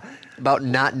bad about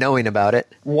not knowing about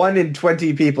it. 1 in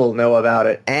 20 people know about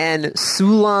it. And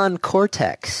Sulon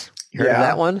Cortex. You heard of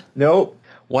that one? Nope.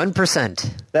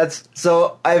 1%.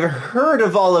 So I've heard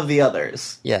of all of the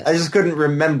others. Yes. I just couldn't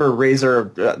remember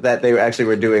Razer that they actually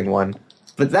were doing one.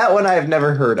 But that one I have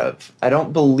never heard of. I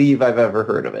don't believe I've ever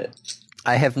heard of it.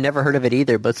 I have never heard of it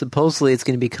either, but supposedly it's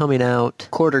going to be coming out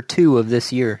Q2 of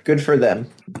this year. Good for them.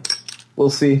 We'll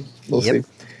see. We'll Yep.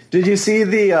 see. Did you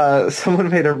see someone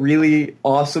made a really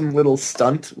awesome little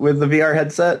stunt with the VR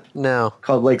headset No.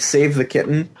 called, like, Save the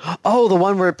Kitten? Oh, the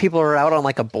one where people are out on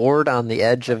like a board on the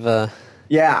edge of a...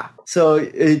 Yeah. So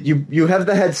you have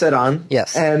the headset on.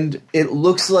 Yes. And it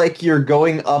looks like you're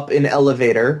going up an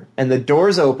elevator, and the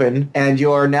doors open, and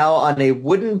you are now on a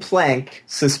wooden plank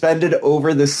suspended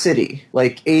over the city,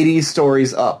 like 80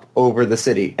 stories up over the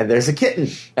city. And there's a kitten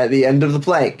at the end of the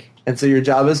plank. And so your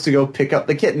job is to go pick up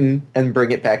the kitten and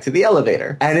bring it back to the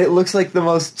elevator. And it looks like the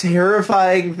most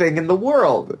terrifying thing in the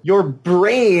world. Your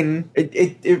brain,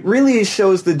 it really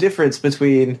shows the difference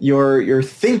between your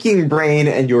thinking brain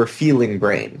and your feeling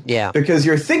brain. Yeah. Because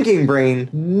your thinking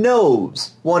brain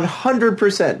knows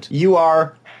 100% you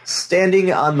are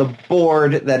standing on the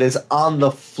board that is on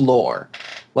the floor.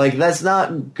 Like, that's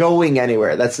not going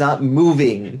anywhere. That's not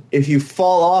moving. If you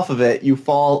fall off of it, you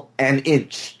fall an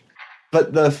inch.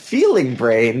 But the feeling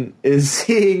brain is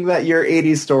seeing that you're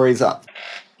 80 stories up.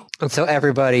 And so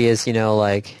everybody is,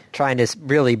 like, trying to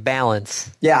really balance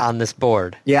on this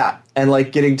board. Yeah, and,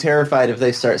 like, getting terrified if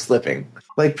they start slipping.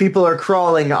 Like, people are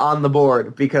crawling on the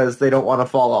board because they don't want to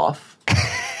fall off.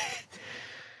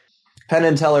 Penn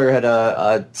and Teller had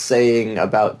a saying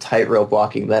about tightrope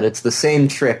walking that it's the same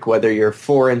trick whether you're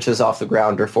 4 inches off the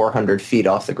ground or 400 feet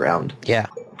off the ground. Yeah.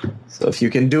 So if you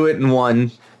can do it in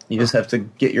one, you just have to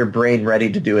get your brain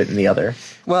ready to do it in the other.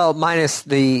 Well, minus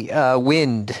the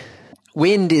wind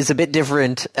Wind is a bit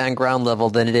different on ground level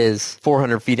than it is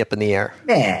 400 feet up in the air.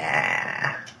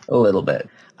 Yeah, a little bit.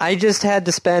 I just had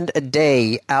to spend a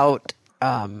day out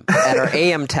at our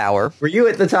AM tower. Were you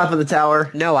at the top of the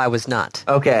tower? No, I was not.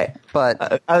 Okay.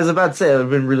 But I was about to say it would have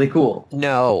been really cool.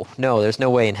 no, there's no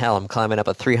way in hell I'm climbing up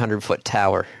a 300-foot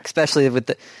tower. Especially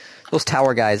with those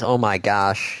tower guys, oh my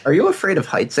gosh. Are you afraid of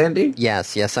heights, Andy?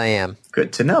 Yes, I am.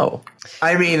 Good to know.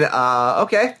 I mean,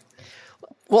 okay.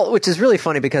 Well, which is really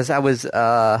funny because I was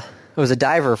a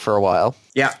diver for a while.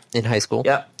 Yeah. In high school.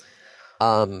 Yeah.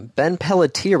 Ben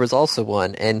Pelletier was also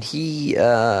one, and he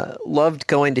loved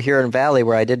going to Huron Valley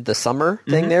where I did the summer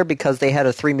thing there because they had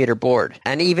a 3-meter board.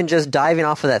 And even just diving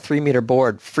off of that 3-meter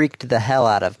board freaked the hell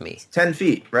out of me. 10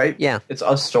 feet, right? Yeah. It's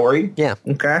a story? Yeah.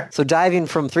 Okay. So diving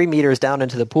from 3 meters down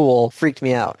into the pool freaked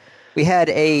me out. We had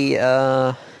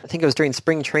I think it was during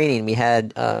spring training, we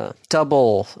had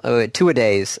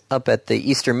 2-a-days up at the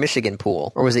Eastern Michigan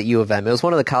pool. Or was it U of M? It was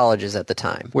one of the colleges at the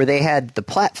time, where they had the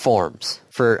platforms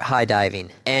for high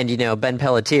diving. And, Ben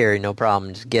Pelletier, no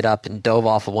problem, just get up and dove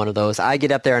off of one of those. I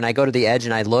get up there and I go to the edge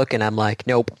and I look and I'm like,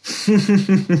 nope.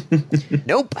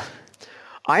 Nope.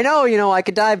 I know, I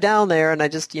could dive down there and I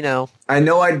just, I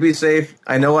know I'd be safe.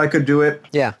 I know I could do it.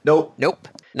 Yeah. Nope.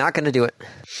 Not going to do it.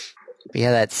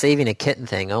 Yeah, that saving a kitten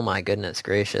thing. Oh my goodness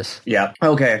gracious. Yeah.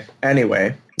 Okay.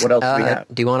 Anyway, what else do we have?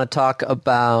 Do you want to talk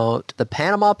about the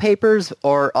Panama Papers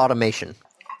or automation?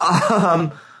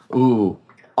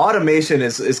 Automation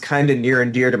is kind of near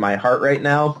and dear to my heart right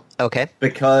now. Okay.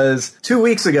 Because 2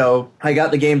 weeks ago, I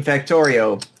got the game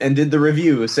Factorio and did the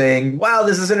review saying, wow,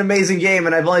 this is an amazing game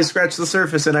and I've only scratched the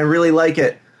surface and I really like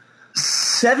it.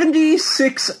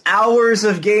 76 hours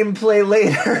of gameplay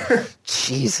later.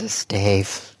 Jesus,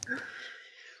 Dave.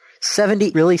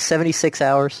 76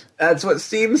 hours? That's what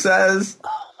Steam says.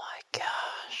 Oh my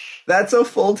gosh. That's a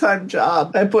full-time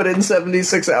job. I put in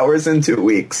 76 hours in 2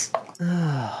 weeks.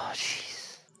 Oh,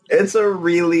 jeez. It's a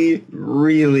really,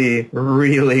 really,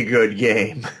 really good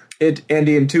game.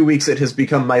 Andy, in 2 weeks it has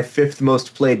become my 5th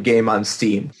most played game on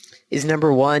Steam. Is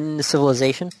number 1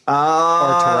 Civilization? Or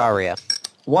Terraria?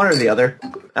 One or the other.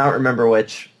 I don't remember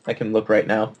which. I can look right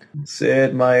now.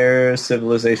 Sid Meier's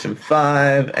Civilization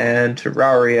 5 and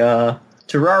Terraria.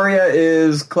 Terraria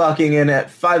is clocking in at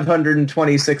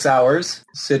 526 hours.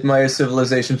 Sid Meier's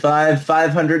Civilization 5,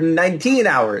 519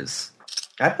 hours.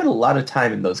 I put a lot of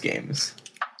time in those games.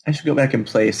 I should go back and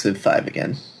play Civ 5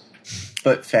 again.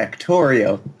 But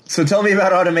Factorio. So tell me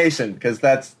about automation, because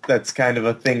that's kind of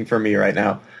a thing for me right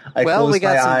now. Well, we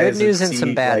got some good news and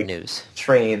some bad news.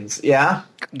 Trains, yeah?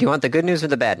 Do you want the good news or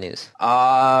the bad news?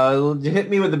 Hit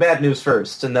me with the bad news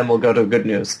first, and then we'll go to good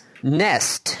news.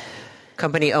 Nest,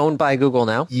 company owned by Google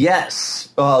now. Yes,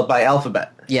 by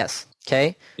Alphabet. Yes,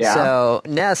 okay. Yeah. So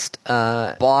Nest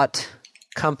bought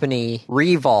company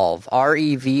Revolve,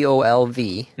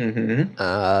 Revolv,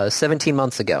 17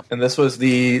 months ago. And this was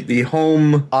the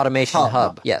home automation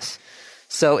hub. Yes.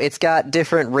 So it's got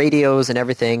different radios and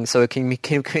everything, so it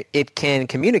can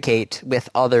communicate with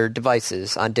other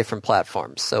devices on different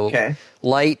platforms. So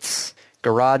lights,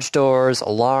 garage doors,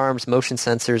 alarms, motion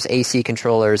sensors, AC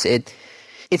controllers.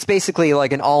 It's basically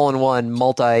like an all-in-one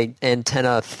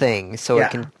multi-antenna thing, so it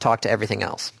can talk to everything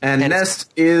else. And Nest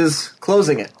is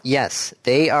closing it. Yes,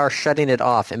 they are shutting it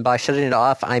off. And by shutting it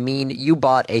off, I mean you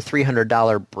bought a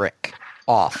 $300 brick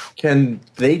off. Can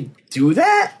they do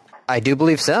that? I do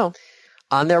believe so.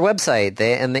 On their website,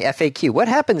 in the FAQ, what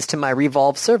happens to my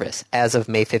Revolve service? As of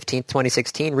May 15th,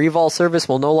 2016, Revolve service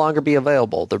will no longer be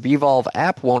available. The Revolve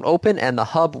app won't open and the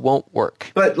hub won't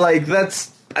work. But,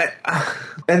 that's...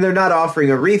 and they're not offering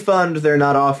a refund. They're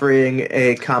not offering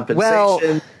a compensation. Well,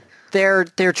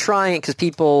 they're trying, because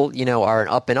people, are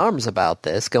up in arms about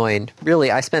this, going,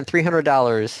 really, I spent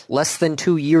 $300 less than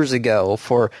 2 years ago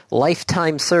for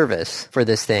lifetime service for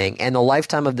this thing, and the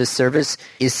lifetime of this service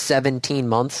is 17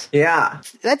 months? Yeah.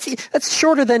 That's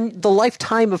shorter than the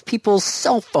lifetime of people's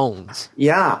cell phones.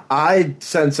 Yeah, I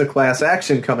sense a class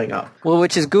action coming up. Well,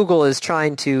 which is Google is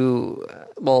trying to...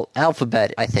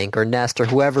 Alphabet, I think, or Nest, or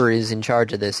whoever is in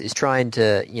charge of this, is trying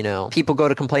to, people go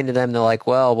to complain to them, they're like,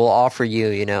 well, we'll offer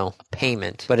you,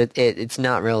 payment. But it's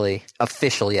not really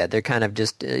official yet. They're kind of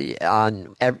just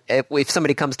if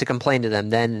somebody comes to complain to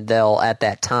them, then they'll, at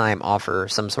that time, offer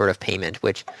some sort of payment,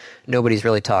 which nobody's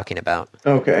really talking about.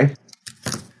 Okay.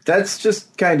 That's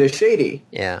just kind of shady.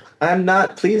 Yeah. I'm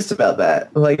not pleased about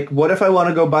that. What if I want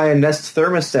to go buy a Nest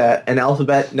thermostat and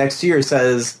Alphabet next year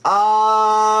says,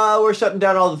 we're shutting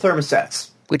down all the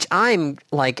thermostats? Which I'd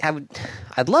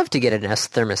love to get a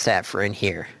Nest thermostat for in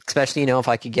here, especially, if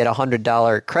I could get a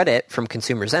 $100 credit from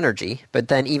Consumers Energy. But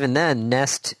then even then,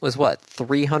 Nest was what,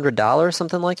 $300,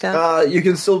 something like that? You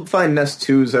can still find Nest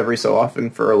 2s every so often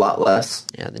for a lot less.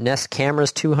 Yeah, the Nest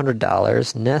camera's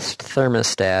 $200. Nest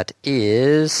thermostat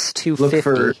is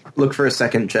 $250. Look for a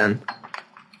second gen.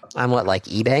 On what, like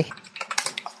eBay?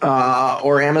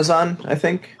 Or Amazon, I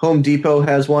think. Home Depot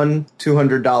has one,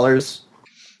 $200.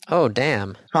 Oh,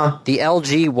 damn. Huh. The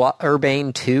LG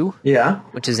Urbane 2, Yeah.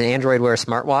 which is an Android Wear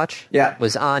smartwatch, Yeah.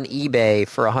 was on eBay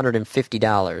for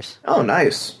 $150. Oh,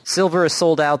 nice. Silver is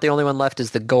sold out. The only one left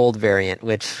is the gold variant,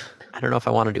 which I don't know if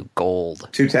I want to do gold.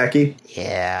 Too tacky?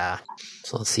 Yeah.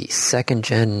 So let's see. Second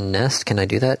gen Nest. Can I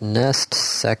do that? Nest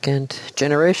second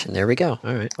generation. There we go.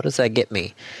 All right. What does that get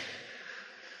me?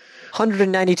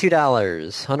 $192,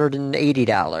 $180,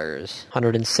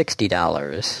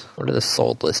 $160. What do the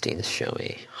sold listings show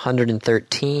me?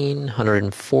 $113,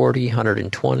 $140,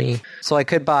 $120. So I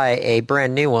could buy a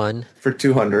brand new one. For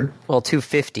 $200. Well,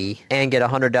 $250 and get a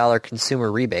 $100 consumer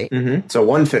rebate. Mm-hmm. So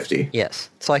 $150. Yes.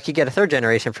 So I could get a third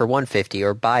generation for $150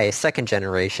 or buy a second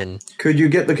generation. Could you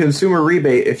get the consumer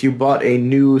rebate if you bought a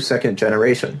new second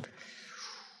generation?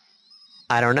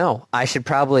 I don't know. I should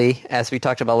probably, as we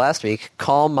talked about last week,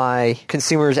 call my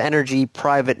Consumers Energy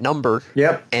private number.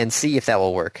 Yep. And see if that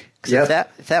will work. 'Cause Yep.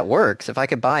 if that works, if I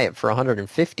could buy it for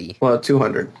 $150, Well,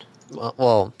 200.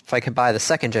 well, if I could buy the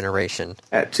second generation,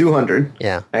 At 200.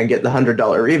 yeah. And get the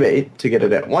 $100 rebate to get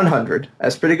it at 100.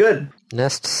 That's pretty good.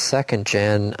 Nest second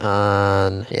gen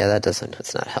on,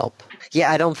 that's not help.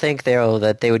 Yeah, I don't think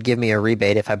that they would give me a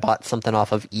rebate if I bought something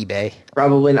off of eBay.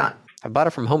 Probably not. I bought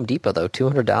it from Home Depot though,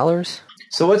 $200.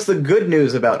 So what's the good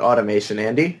news about automation,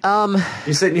 Andy?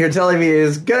 You're sitting here telling me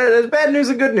is bad news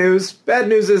and good news. Bad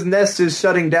news is Nest is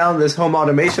shutting down this home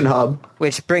automation hub.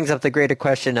 Which brings up the greater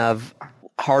question of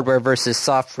hardware versus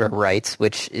software rights,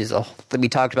 which is we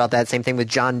talked about that same thing with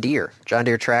John Deere. John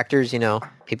Deere tractors,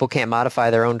 people can't modify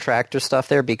their own tractor stuff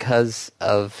there because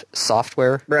of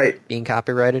software being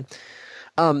copyrighted.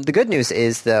 The good news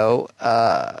is, though,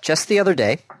 just the other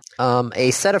day,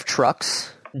 a set of trucks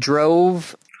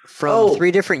drove from 3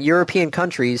 different European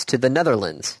countries to the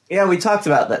Netherlands. Yeah, we talked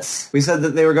about this. We said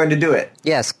that they were going to do it.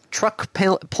 Yes, truck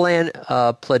platooning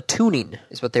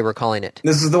is what they were calling it.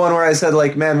 This is the one where I said,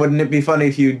 man, wouldn't it be funny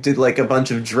if you did, a bunch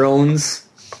of drones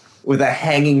with a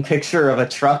hanging picture of a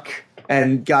truck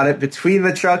and got it between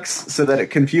the trucks so that it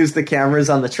confused the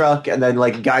cameras on the truck and then,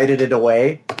 guided it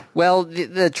away? Well,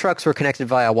 the trucks were connected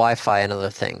via Wi-Fi and other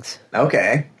things.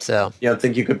 Okay. So You don't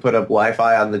think you could put up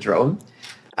Wi-Fi on the drone?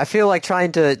 I feel like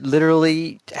trying to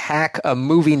literally hack a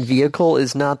moving vehicle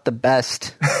is not the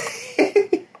best.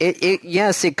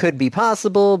 Yes, it could be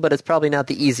possible, but it's probably not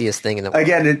the easiest thing in the world.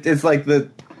 Again,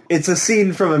 it's a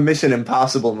scene from a Mission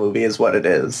Impossible movie is what it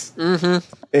is. Mm-hmm.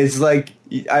 It's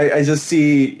I just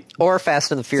see Or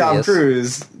Fast and the Furious. Tom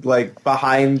Cruise,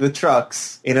 behind the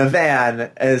trucks in a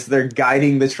van as they're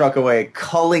guiding the truck away,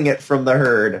 culling it from the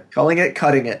herd. Cutting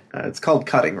it. It's called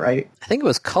cutting, right? I think it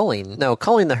was culling. No,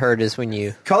 culling the herd is when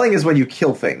you... Culling is when you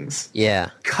kill things. Yeah.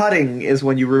 Cutting is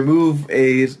when you remove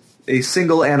a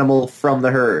single animal from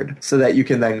the herd so that you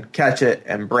can then catch it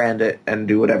and brand it and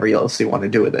do whatever else you want to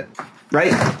do with it.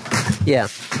 Right? Yeah.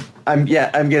 I'm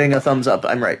getting a thumbs up.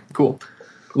 I'm right. Cool.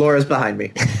 Laura's behind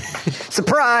me.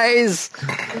 Surprise!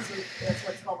 That's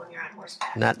what it's called when you're on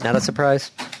horseback. Not a surprise?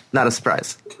 Not a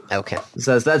surprise. Okay. It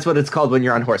says that's what it's called when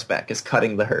you're on horseback, is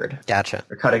cutting the herd. Gotcha.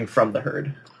 Or cutting from the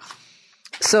herd.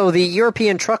 So the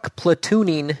European truck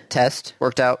platooning test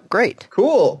worked out great.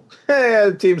 Cool. Hey,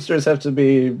 Teamsters have to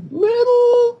be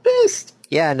little pissed.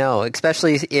 Yeah, no,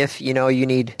 especially if, you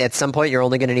need, at some point you're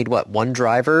only going to need, one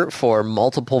driver for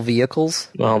multiple vehicles?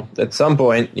 Well, at some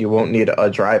point you won't need a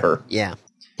driver. Yeah.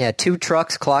 Yeah, 2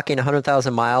 trucks clocking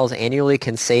 100,000 miles annually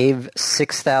can save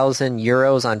 6,000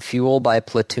 euros on fuel by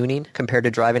platooning compared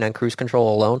to driving on cruise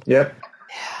control alone. Yep.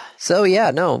 So, yeah,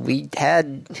 no, we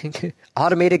had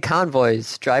automated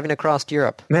convoys driving across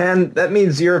Europe. Man, that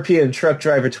means European Truck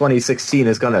Driver 2016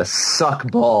 is going to suck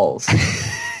balls.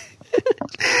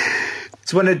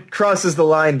 It's when it crosses the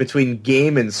line between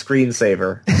game and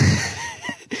screensaver.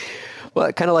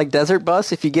 Well, kind of like Desert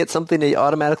Bus, if you get something to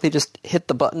automatically just hit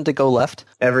the button to go left.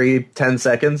 Every 10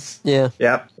 seconds? Yeah.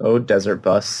 Yep. Oh, Desert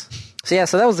Bus. So yeah,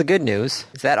 so that was the good news.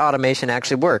 That automation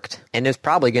actually worked, and is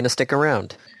probably going to stick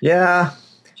around. Yeah.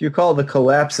 If you call the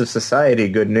collapse of society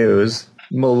good news.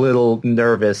 I'm a little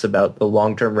nervous about the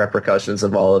long-term repercussions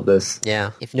of all of this.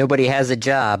 Yeah. If nobody has a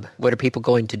job, what are people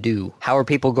going to do? How are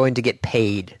people going to get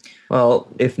paid? Well,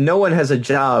 if no one has a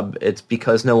job, it's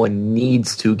because no one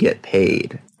needs to get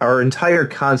paid. Our entire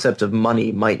concept of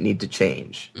money might need to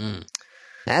change.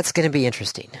 That's going to be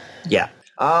interesting. Yeah.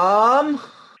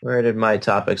 Where did my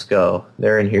topics go?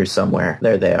 They're in here somewhere.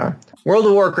 There they are. World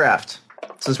of Warcraft.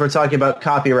 Since we're talking about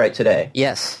copyright today.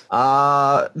 Yes.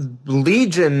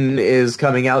 Legion is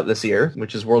coming out this year,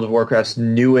 which is World of Warcraft's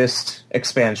newest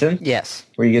expansion. Yes.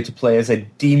 Where you get to play as a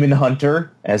demon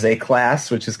hunter as a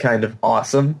class, which is kind of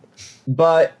awesome.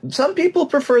 But some people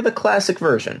prefer the classic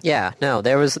version. Yeah, no,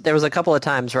 there was a couple of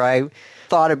times where I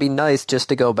thought it'd be nice just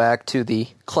to go back to the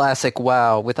classic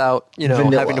WoW without,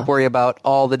 Vanilla. having to worry about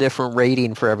all the different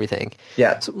rating for everything.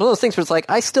 Yeah. So one of those things where it's like,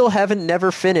 I still haven't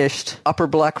never finished Upper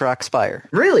Blackrock Spire.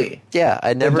 Really? Yeah,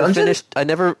 I never dungeon? finished, I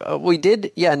never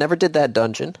did that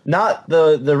dungeon. Not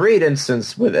the raid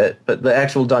instance with it, but the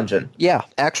actual dungeon. Yeah,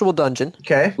 actual dungeon.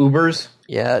 Okay. Ubers.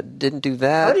 Yeah, didn't do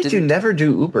that. How did you never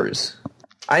do Ubers?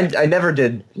 I never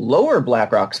did Lower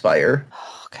Blackrock Spire.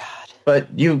 Oh, God.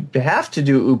 But you have to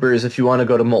do Ubers if you want to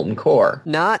go to Molten Core.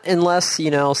 Not unless,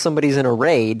 somebody's in a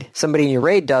raid. Somebody in your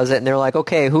raid does it, and they're like,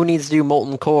 okay, who needs to do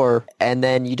Molten Core? And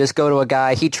then you just go to a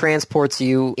guy, he transports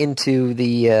you into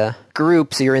the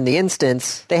group, so you're in the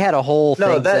instance. They had a whole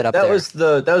thing set up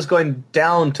there. That was going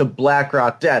down to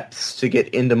Blackrock Depths to get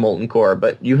into Molten Core,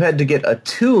 but you had to get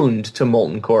attuned to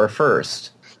Molten Core first.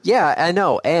 Yeah, I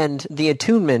know, and the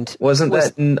attunement... Wasn't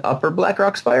that in Upper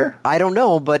Blackrock Spire? I don't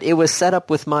know, but it was set up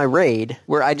with my raid,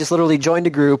 where I just literally joined a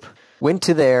group, went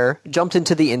to there, jumped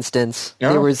into the instance.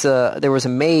 Oh. There was a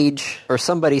mage, or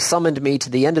somebody summoned me to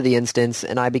the end of the instance,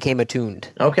 and I became attuned.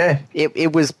 Okay.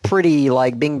 It was pretty,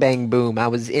 like, bing, bang, boom. I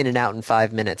was in and out in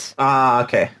 5 minutes. Ah,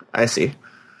 okay. I see.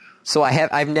 So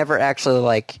I've never actually,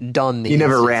 like, done the You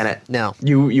never instance. ran it. No.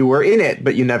 You were in it,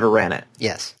 but you never ran it.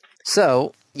 Yes.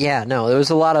 So... yeah, no, there was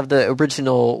a lot of the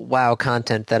original WoW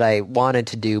content that I wanted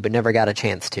to do but never got a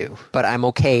chance to. But I'm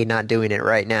okay not doing it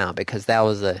right now because that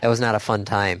was not a fun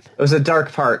time. It was a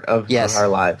dark part of our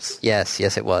lives. Yes,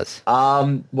 it was.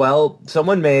 Well,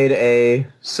 someone made a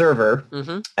server,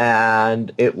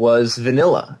 and it was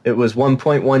vanilla. It was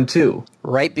 1.12.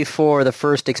 Right before the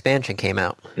first expansion came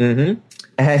out. And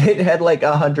it had like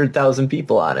 100,000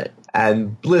 people on it.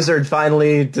 And Blizzard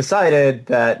finally decided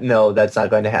that, no, that's not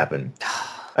going to happen.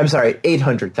 I'm sorry,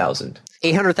 800,000.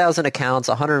 800,000 accounts,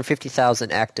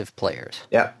 150,000 active players.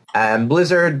 Yeah. And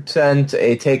Blizzard sent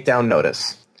a takedown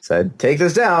notice. Said, take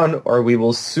this down or we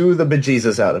will sue the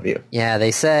bejesus out of you. Yeah,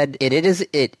 they said it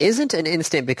isn't an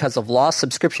instant because of lost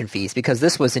subscription fees, because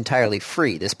this was entirely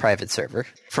free, this private server.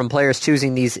 From players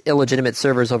choosing these illegitimate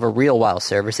servers over real WoW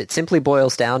servers, it simply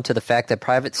boils down to the fact that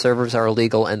private servers are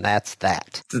illegal, and that's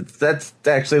that. That's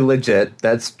actually legit.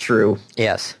 That's true.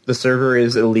 Yes. The server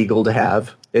is illegal to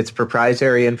have. It's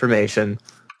proprietary information.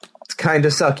 It's kind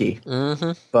of sucky,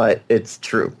 but it's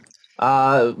true.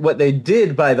 What they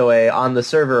did, by the way, on the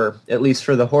server, at least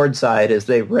for the Horde side, is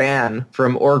they ran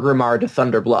from Orgrimmar to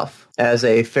Thunder Bluff as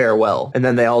a farewell, and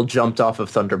then they all jumped off of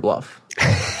Thunder Bluff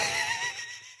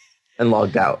and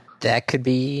logged out. That could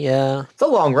be, It's a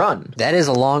long run. that is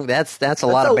a long, that's a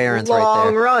lot of Barons right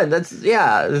Long there. run. That's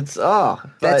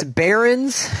That's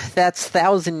Barons, that's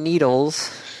Thousand Needles.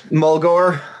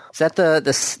 Mulgore. Is that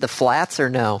the flats or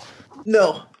no?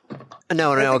 No.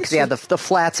 No, think because it's the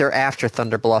flats are after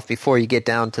Thunder Bluff before you get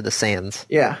down to the sands.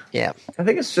 Yeah. Yeah. I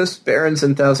think it's just Barons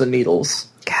and Thousand Needles.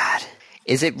 God.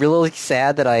 Is it really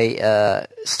sad that I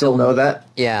Still know that?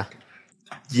 Yeah.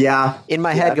 Yeah. In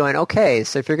my head going, okay,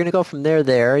 so if you're going to go from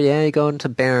there, yeah, you go into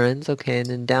Barons, okay, and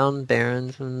then down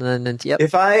Barons, and then, yep.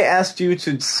 If I asked you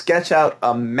to sketch out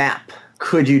a map,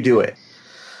 could you do it?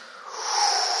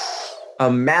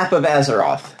 A map of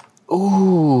Azeroth.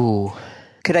 Ooh.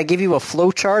 Could I give you a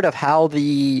flowchart of how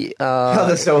the How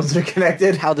the zones are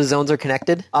connected? how the zones are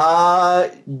connected?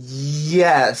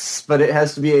 Yes, but it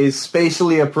has to be a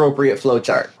spatially appropriate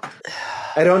flowchart.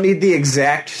 I don't need the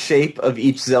exact shape of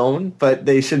each zone, but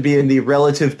they should be in the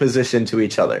relative position to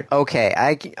each other. Okay,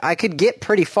 I could get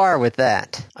pretty far with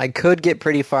that.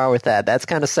 That's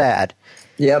kind of sad.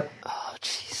 Yep. Oh,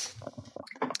 jeez.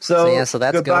 So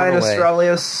that's goodbye, going away.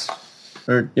 Nostralius.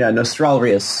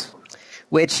 Nostralrius.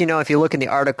 Which, if you look in the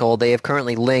article, they have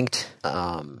currently linked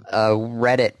a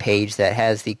Reddit page that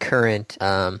has the current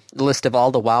list of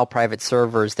all the WoW private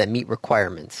servers that meet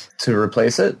requirements. To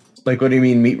replace it? Like, what do you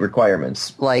mean meet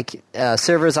requirements? Like,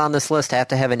 servers on this list have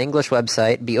to have an English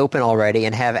website, be open already,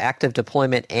 and have active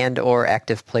deployment and or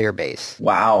active player base.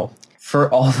 Wow. For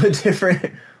all the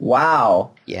different...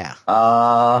 Wow. Yeah.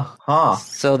 Huh.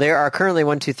 So there are currently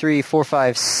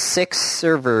 6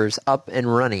 servers up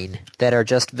and running that are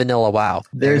just vanilla WoW.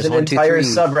 There's an 1, 2, entire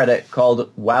 3. subreddit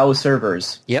called WoW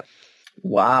Servers. Yep.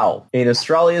 Wow. An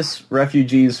Australis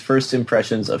refugee's first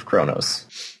impressions of Chronos.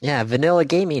 Yeah,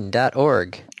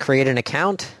 vanillagaming.org. Create an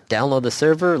account, download the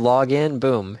server, log in,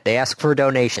 boom. They ask for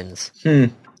donations.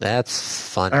 That's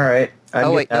fun. All right.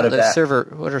 I'm wait, getting out of the that.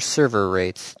 server. What are server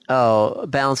rates? Oh,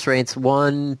 balance rates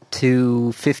 1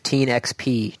 to 15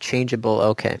 XP, changeable.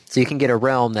 Okay, so you can get a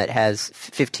realm that has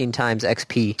 15 times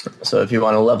XP. So if you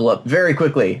want to level up very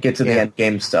quickly, get to the end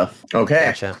game stuff. Okay.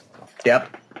 Gotcha.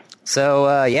 Yep.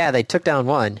 So yeah, they took down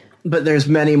one. But there's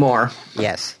many more.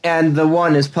 Yes. And the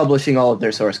one is publishing all of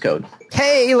their source code.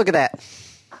 Hey, look at that.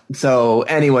 So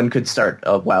anyone could start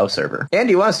a WoW server.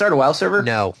 Andy, you want to start a WoW server?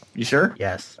 No. You sure?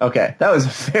 Yes. Okay. That was a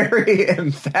very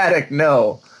emphatic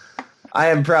no. I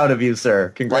am proud of you, sir.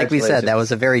 Like Congratulations. we said, that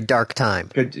was a very dark time.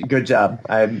 Good job.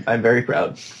 I'm very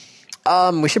proud.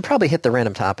 We should probably hit the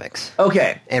random topics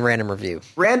Okay. and random review.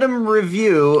 Random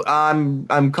review.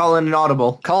 I'm calling an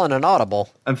audible. Calling an audible.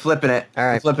 I'm flipping it. All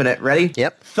right. I'm flipping it. Ready?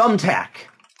 Yep. Thumbtack.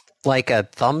 Like a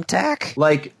thumbtack?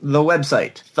 Like the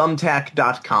website.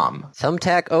 Thumbtack.com.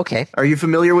 Thumbtack, okay. Are you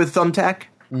familiar with Thumbtack?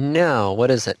 No,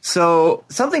 what is it? So,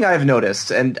 something I've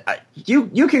noticed, and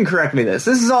you can correct me this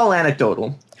is all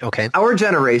anecdotal. Okay. Our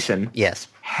generation Yes.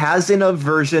 has an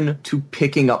aversion to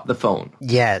picking up the phone.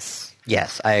 Yes.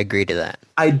 Yes, I agree to that.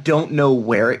 I don't know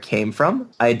where it came from.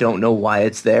 I don't know why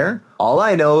it's there. All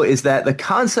I know is that the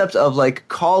concept of like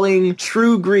calling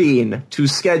True Green to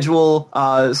schedule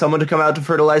someone to come out to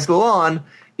fertilize the lawn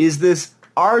is this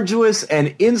arduous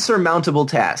and insurmountable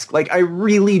task. Like, I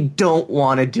really don't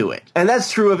want to do it. And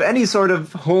that's true of any sort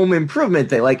of home improvement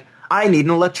thing. Like, I need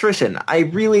an electrician.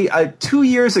 2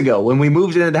 years ago when we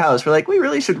moved into the house, we're like, we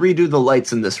really should redo the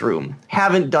lights in this room.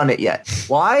 Haven't done it yet.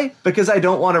 Why? Because I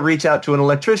don't want to reach out to an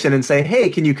electrician and say, hey,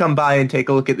 can you come by and take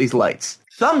a look at these lights?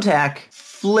 Thumbtack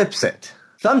flips it.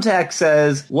 Thumbtack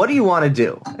says, what do you want to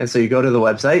do? And so you go to the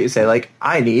website, you say, like,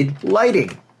 I need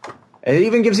lighting. And it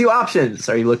even gives you options.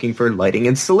 Are you looking for lighting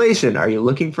installation? Are you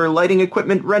looking for lighting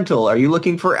equipment rental? Are you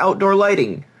looking for outdoor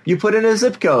lighting? You put in a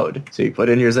zip code. So you put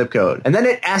in your zip code. And then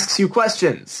it asks you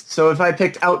questions. So if I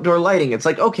picked outdoor lighting, it's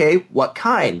like, okay, what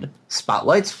kind?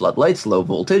 Spotlights, floodlights, low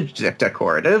voltage,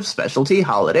 decorative, specialty,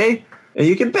 holiday. And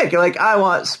you can pick. You're like, I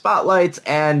want spotlights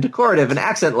and decorative and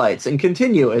accent lights and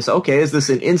continuous. Okay, is this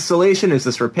an installation? Is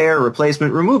this repair,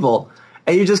 replacement, removal?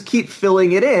 And you just keep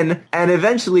filling it in, and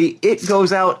eventually it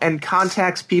goes out and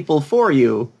contacts people for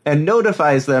you and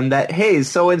notifies them that, hey,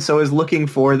 so-and-so is looking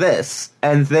for this.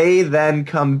 And they then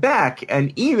come back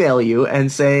and email you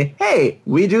and say, hey,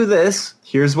 we do this.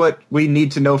 Here's what we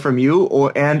need to know from you,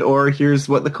 or here's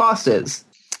what the cost is.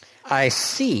 I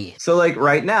see. So, like,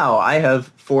 right now, I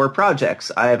have 4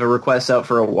 projects. I have a request out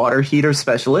for a water heater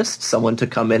specialist, someone to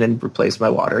come in and replace my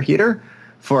water heater.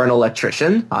 For an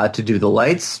electrician, to do the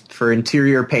lights, for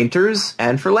interior painters,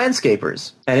 and for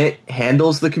landscapers. And it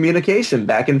handles the communication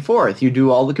back and forth. You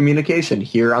do all the communication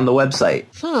here on the website.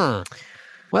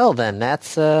 Well then,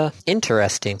 that's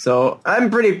interesting. So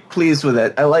I'm pretty pleased with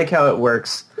it. I like how it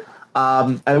works.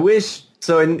 I wish...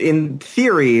 So in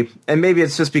theory, and maybe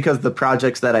it's just because of the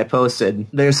projects that I posted,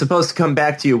 they're supposed to come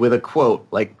back to you with a quote,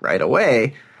 like, right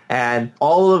away. And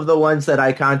all of the ones that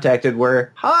I contacted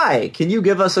were, hi, can you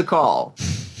give us a call?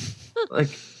 Like,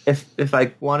 if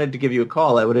I wanted to give you a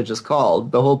call, I would have just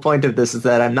called. The whole point of this is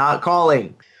that I'm not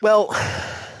calling. Well,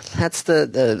 that's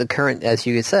the current, as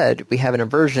you said, we have an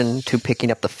aversion to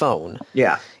picking up the phone.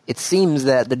 Yeah. It seems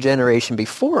that the generation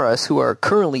before us, who are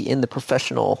currently in the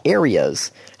professional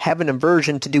areas, have an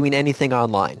aversion to doing anything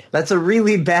online. That's a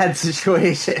really bad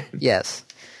situation. Yes.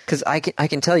 Because I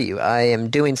can tell you, I am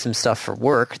doing some stuff for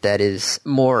work that is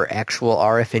more actual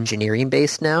RF engineering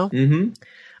based now. Mm-hmm.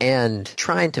 And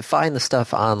trying to find the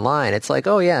stuff online, it's like,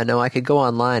 oh yeah, no, I could go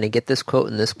online and get this quote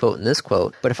and this quote and this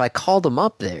quote. But if I call them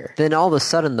up there, then all of a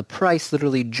sudden the price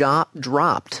literally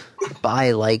dropped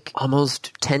by like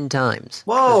almost 10 times.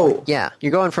 Whoa! Yeah,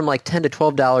 you're going from like $10 to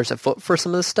 $12 a foot for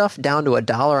some of this stuff down to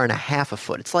 $1.50 a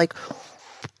foot. It's like,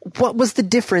 what was the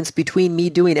difference between me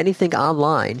doing anything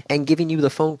online and giving you the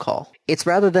phone call? It's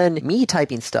rather than me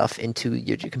typing stuff into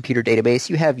your computer database,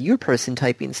 you have your person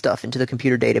typing stuff into the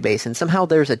computer database, and somehow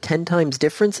there's a 10 times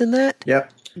difference in that?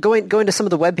 Yep. going to some of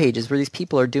the web pages where these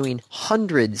people are doing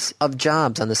hundreds of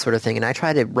jobs on this sort of thing, and I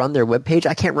try to run their web page,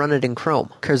 I can't run it in Chrome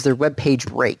because their web page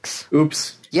breaks.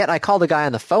 Oops. Yet I call the guy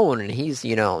on the phone, and he's,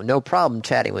 no problem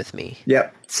chatting with me.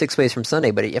 Yep. 6 ways from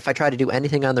Sunday, but if I try to do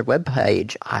anything on their web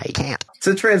page, I can't. It's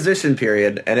a transition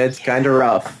period, and it's kind of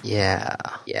rough. Yeah,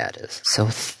 it is. So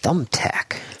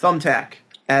Thumbtack. Thumbtack.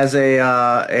 As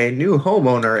a new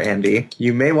homeowner, Andy,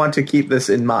 you may want to keep this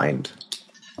in mind.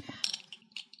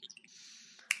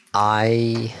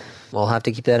 I will have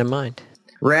to keep that in mind.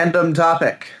 Random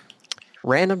topic.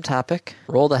 Random topic,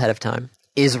 rolled ahead of time.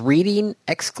 Is reading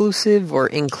exclusive or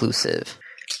inclusive?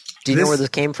 Do you know where this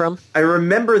came from? I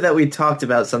remember that we talked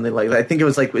about something like that. I think it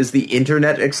was like, is the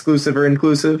internet exclusive or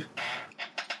inclusive?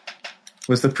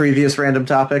 Was the previous random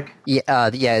topic? Yeah,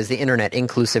 is the internet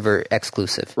inclusive or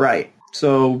exclusive? Right.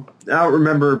 So I don't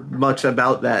remember much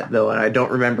about that, though, and I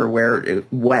don't remember where it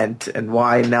went and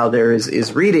why now there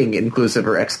is reading inclusive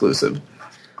or exclusive.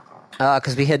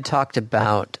 Because we had talked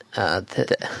about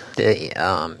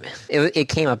it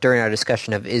came up during our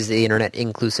discussion of is the internet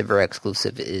inclusive or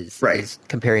exclusive, is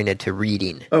comparing it to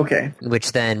reading. Okay.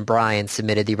 Which then Brian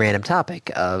submitted the random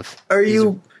topic of...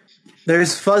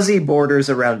 There's fuzzy borders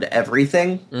around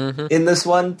everything in this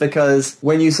one, because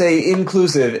when you say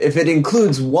inclusive, if it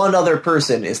includes one other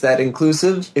person, is that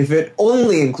inclusive? If it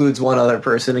only includes one other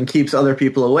person and keeps other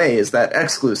people away, is that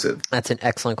exclusive? That's an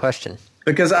excellent question.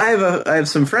 Because I have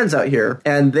some friends out here,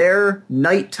 and their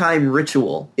nighttime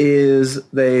ritual is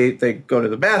they go to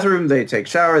the bathroom, they take a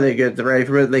shower, they get ready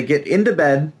for it, they get into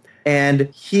bed, and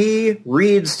he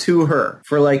reads to her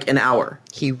for like an hour.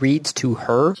 He reads to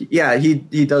her? Yeah, he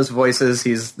does voices,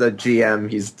 he's the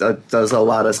GM, he does a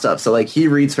lot of stuff. So like he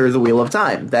reads her the Wheel of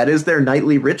Time. That is their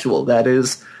nightly ritual. That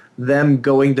is them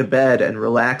going to bed and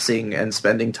relaxing and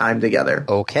spending time together.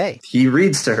 Okay. He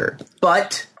reads to her.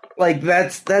 But... like,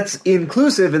 that's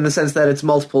inclusive in the sense that it's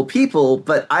multiple people,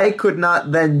 but I could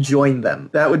not then join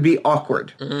them. That would be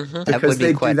awkward. Mm-hmm. Because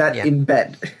they do that in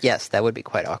bed. Yes, that would be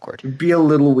quite awkward. It'd be a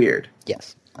little weird.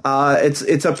 Yes.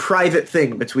 It's a private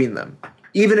thing between them.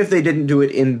 Even if they didn't do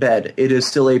it in bed, it is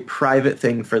still a private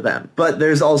thing for them. But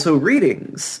there's also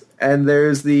readings, and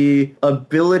there's the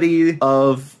ability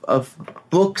of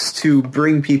books to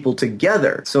bring people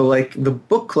together. So, like, the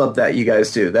book club that you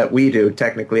guys do, that we do,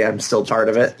 technically I'm still part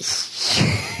of it.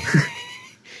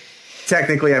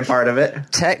 Technically I'm part of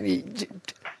it.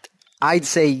 I'd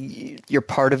say you're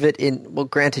part of it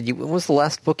granted, when was the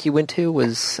last book you went to?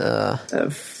 Was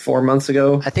 4 months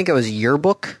ago. I think it was your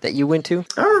book that you went to.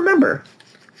 I don't remember.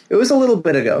 It was a little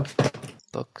bit ago.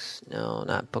 Books? No,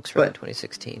 not Books from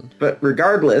 2016. But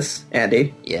regardless,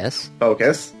 Andy. Yes?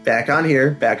 Focus. Back on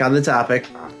here. Back on the topic.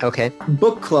 Okay.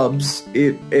 Book clubs,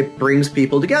 it brings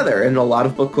people together, and a lot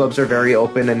of book clubs are very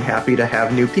open and happy to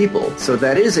have new people. So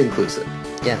that is inclusive.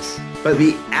 Yes. But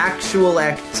the actual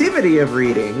activity of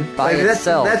reading, by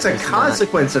itself, that's a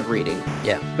consequence of reading.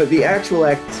 Yeah. But the actual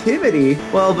activity,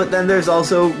 but then there's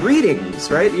also readings,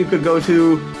 right? You could go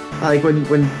to, like,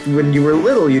 when you were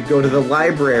little, you'd go to the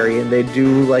library and they'd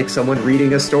do, like, someone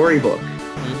reading a storybook.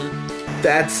 Mm-hmm.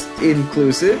 That's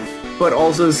inclusive, but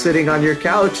also sitting on your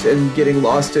couch and getting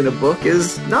lost in a book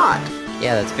is not.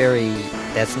 Yeah,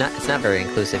 it's not very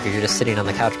inclusive if you're just sitting on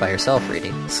the couch by yourself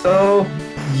reading. So,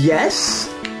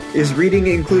 yes. Is reading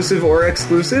inclusive or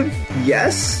exclusive?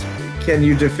 Yes. Can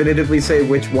you definitively say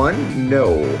which one?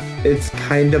 No. It's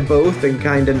kind of both and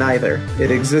kind of neither.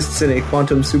 It exists in a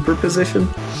quantum superposition.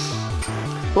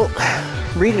 Well,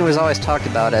 reading was always talked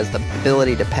about as the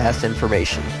ability to pass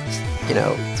information.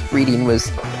 Reading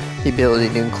was the ability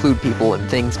to include people in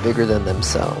things bigger than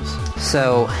themselves.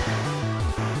 So,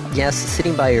 yes,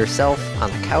 sitting by yourself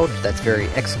on the couch, that's very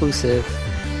exclusive.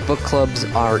 Book clubs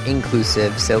are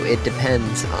inclusive, so it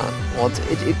depends on...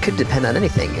 it could depend on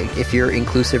anything. If you're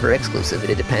inclusive or exclusive,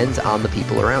 it depends on the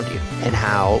people around you and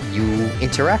how you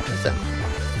interact with them.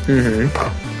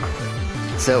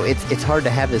 Mm-hmm. So it's hard to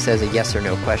have this as a yes or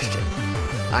no question.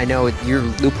 I know your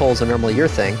loopholes are normally your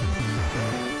thing.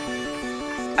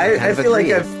 I feel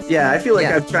like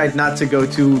I've tried not to go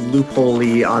too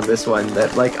loophole-y on this one.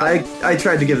 That, like, I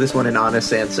tried to give this one an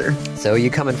honest answer. So you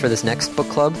coming for this next book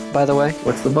club, by the way?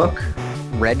 What's the book?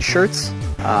 Red Shirts?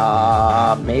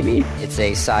 Maybe. It's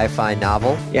a sci-fi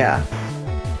novel. Yeah.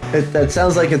 That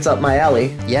sounds like it's up my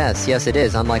alley. Yes, it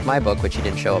is. Unlike my book, which you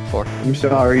didn't show up for. I'm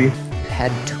sorry.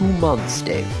 Had 2 months,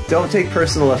 Dave. Don't take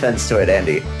personal offense to it,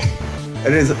 Andy.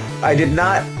 It is. I did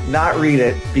not read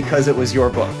it because it was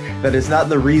your book. That is not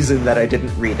the reason that I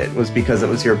didn't read it, was because it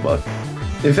was your book.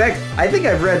 In fact, I think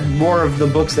I've read more of the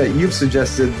books that you've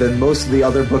suggested than most of the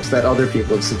other books that other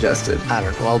people have suggested. I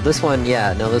don't know. Well, this one,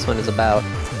 this one is about,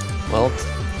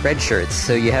 red shirts,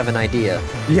 so you have an idea.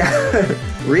 Yeah,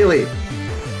 really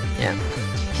Yeah.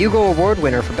 Hugo Award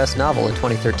winner for Best Novel in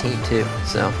 2013, too.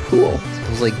 So, cool.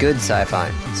 supposedly good sci-fi.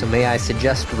 So may I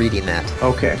suggest reading that?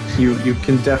 Okay, you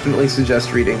can definitely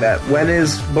suggest reading that. When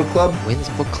is book club? When's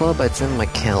book club? It's in my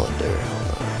calendar.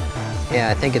 Hold on. Yeah,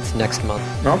 I think it's next month.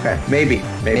 Okay, maybe.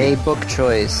 May book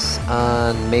choice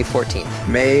on May 14th.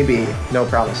 Maybe. No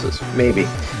promises. Maybe.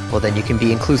 Well, then you can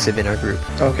be inclusive in our group.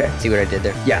 Okay. See what I did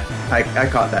there? Yeah, I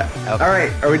caught that. Okay. All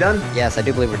right, are we done? Yes, I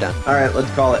do believe we're done. All right, let's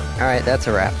call it. All right, that's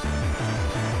a wrap.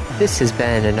 This has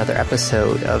been another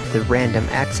episode of the Random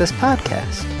Access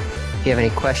Podcast. If you have any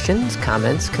questions,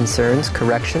 comments, concerns,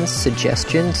 corrections,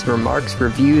 suggestions, remarks,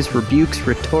 reviews, rebukes,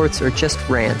 retorts, or just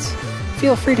rants,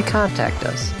 feel free to contact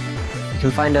us. You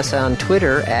can find us on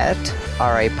Twitter at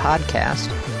RAPodcast,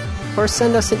 or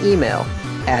send us an email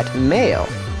at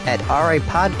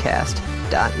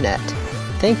mail@rapodcast.net.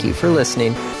 Thank you for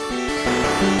listening.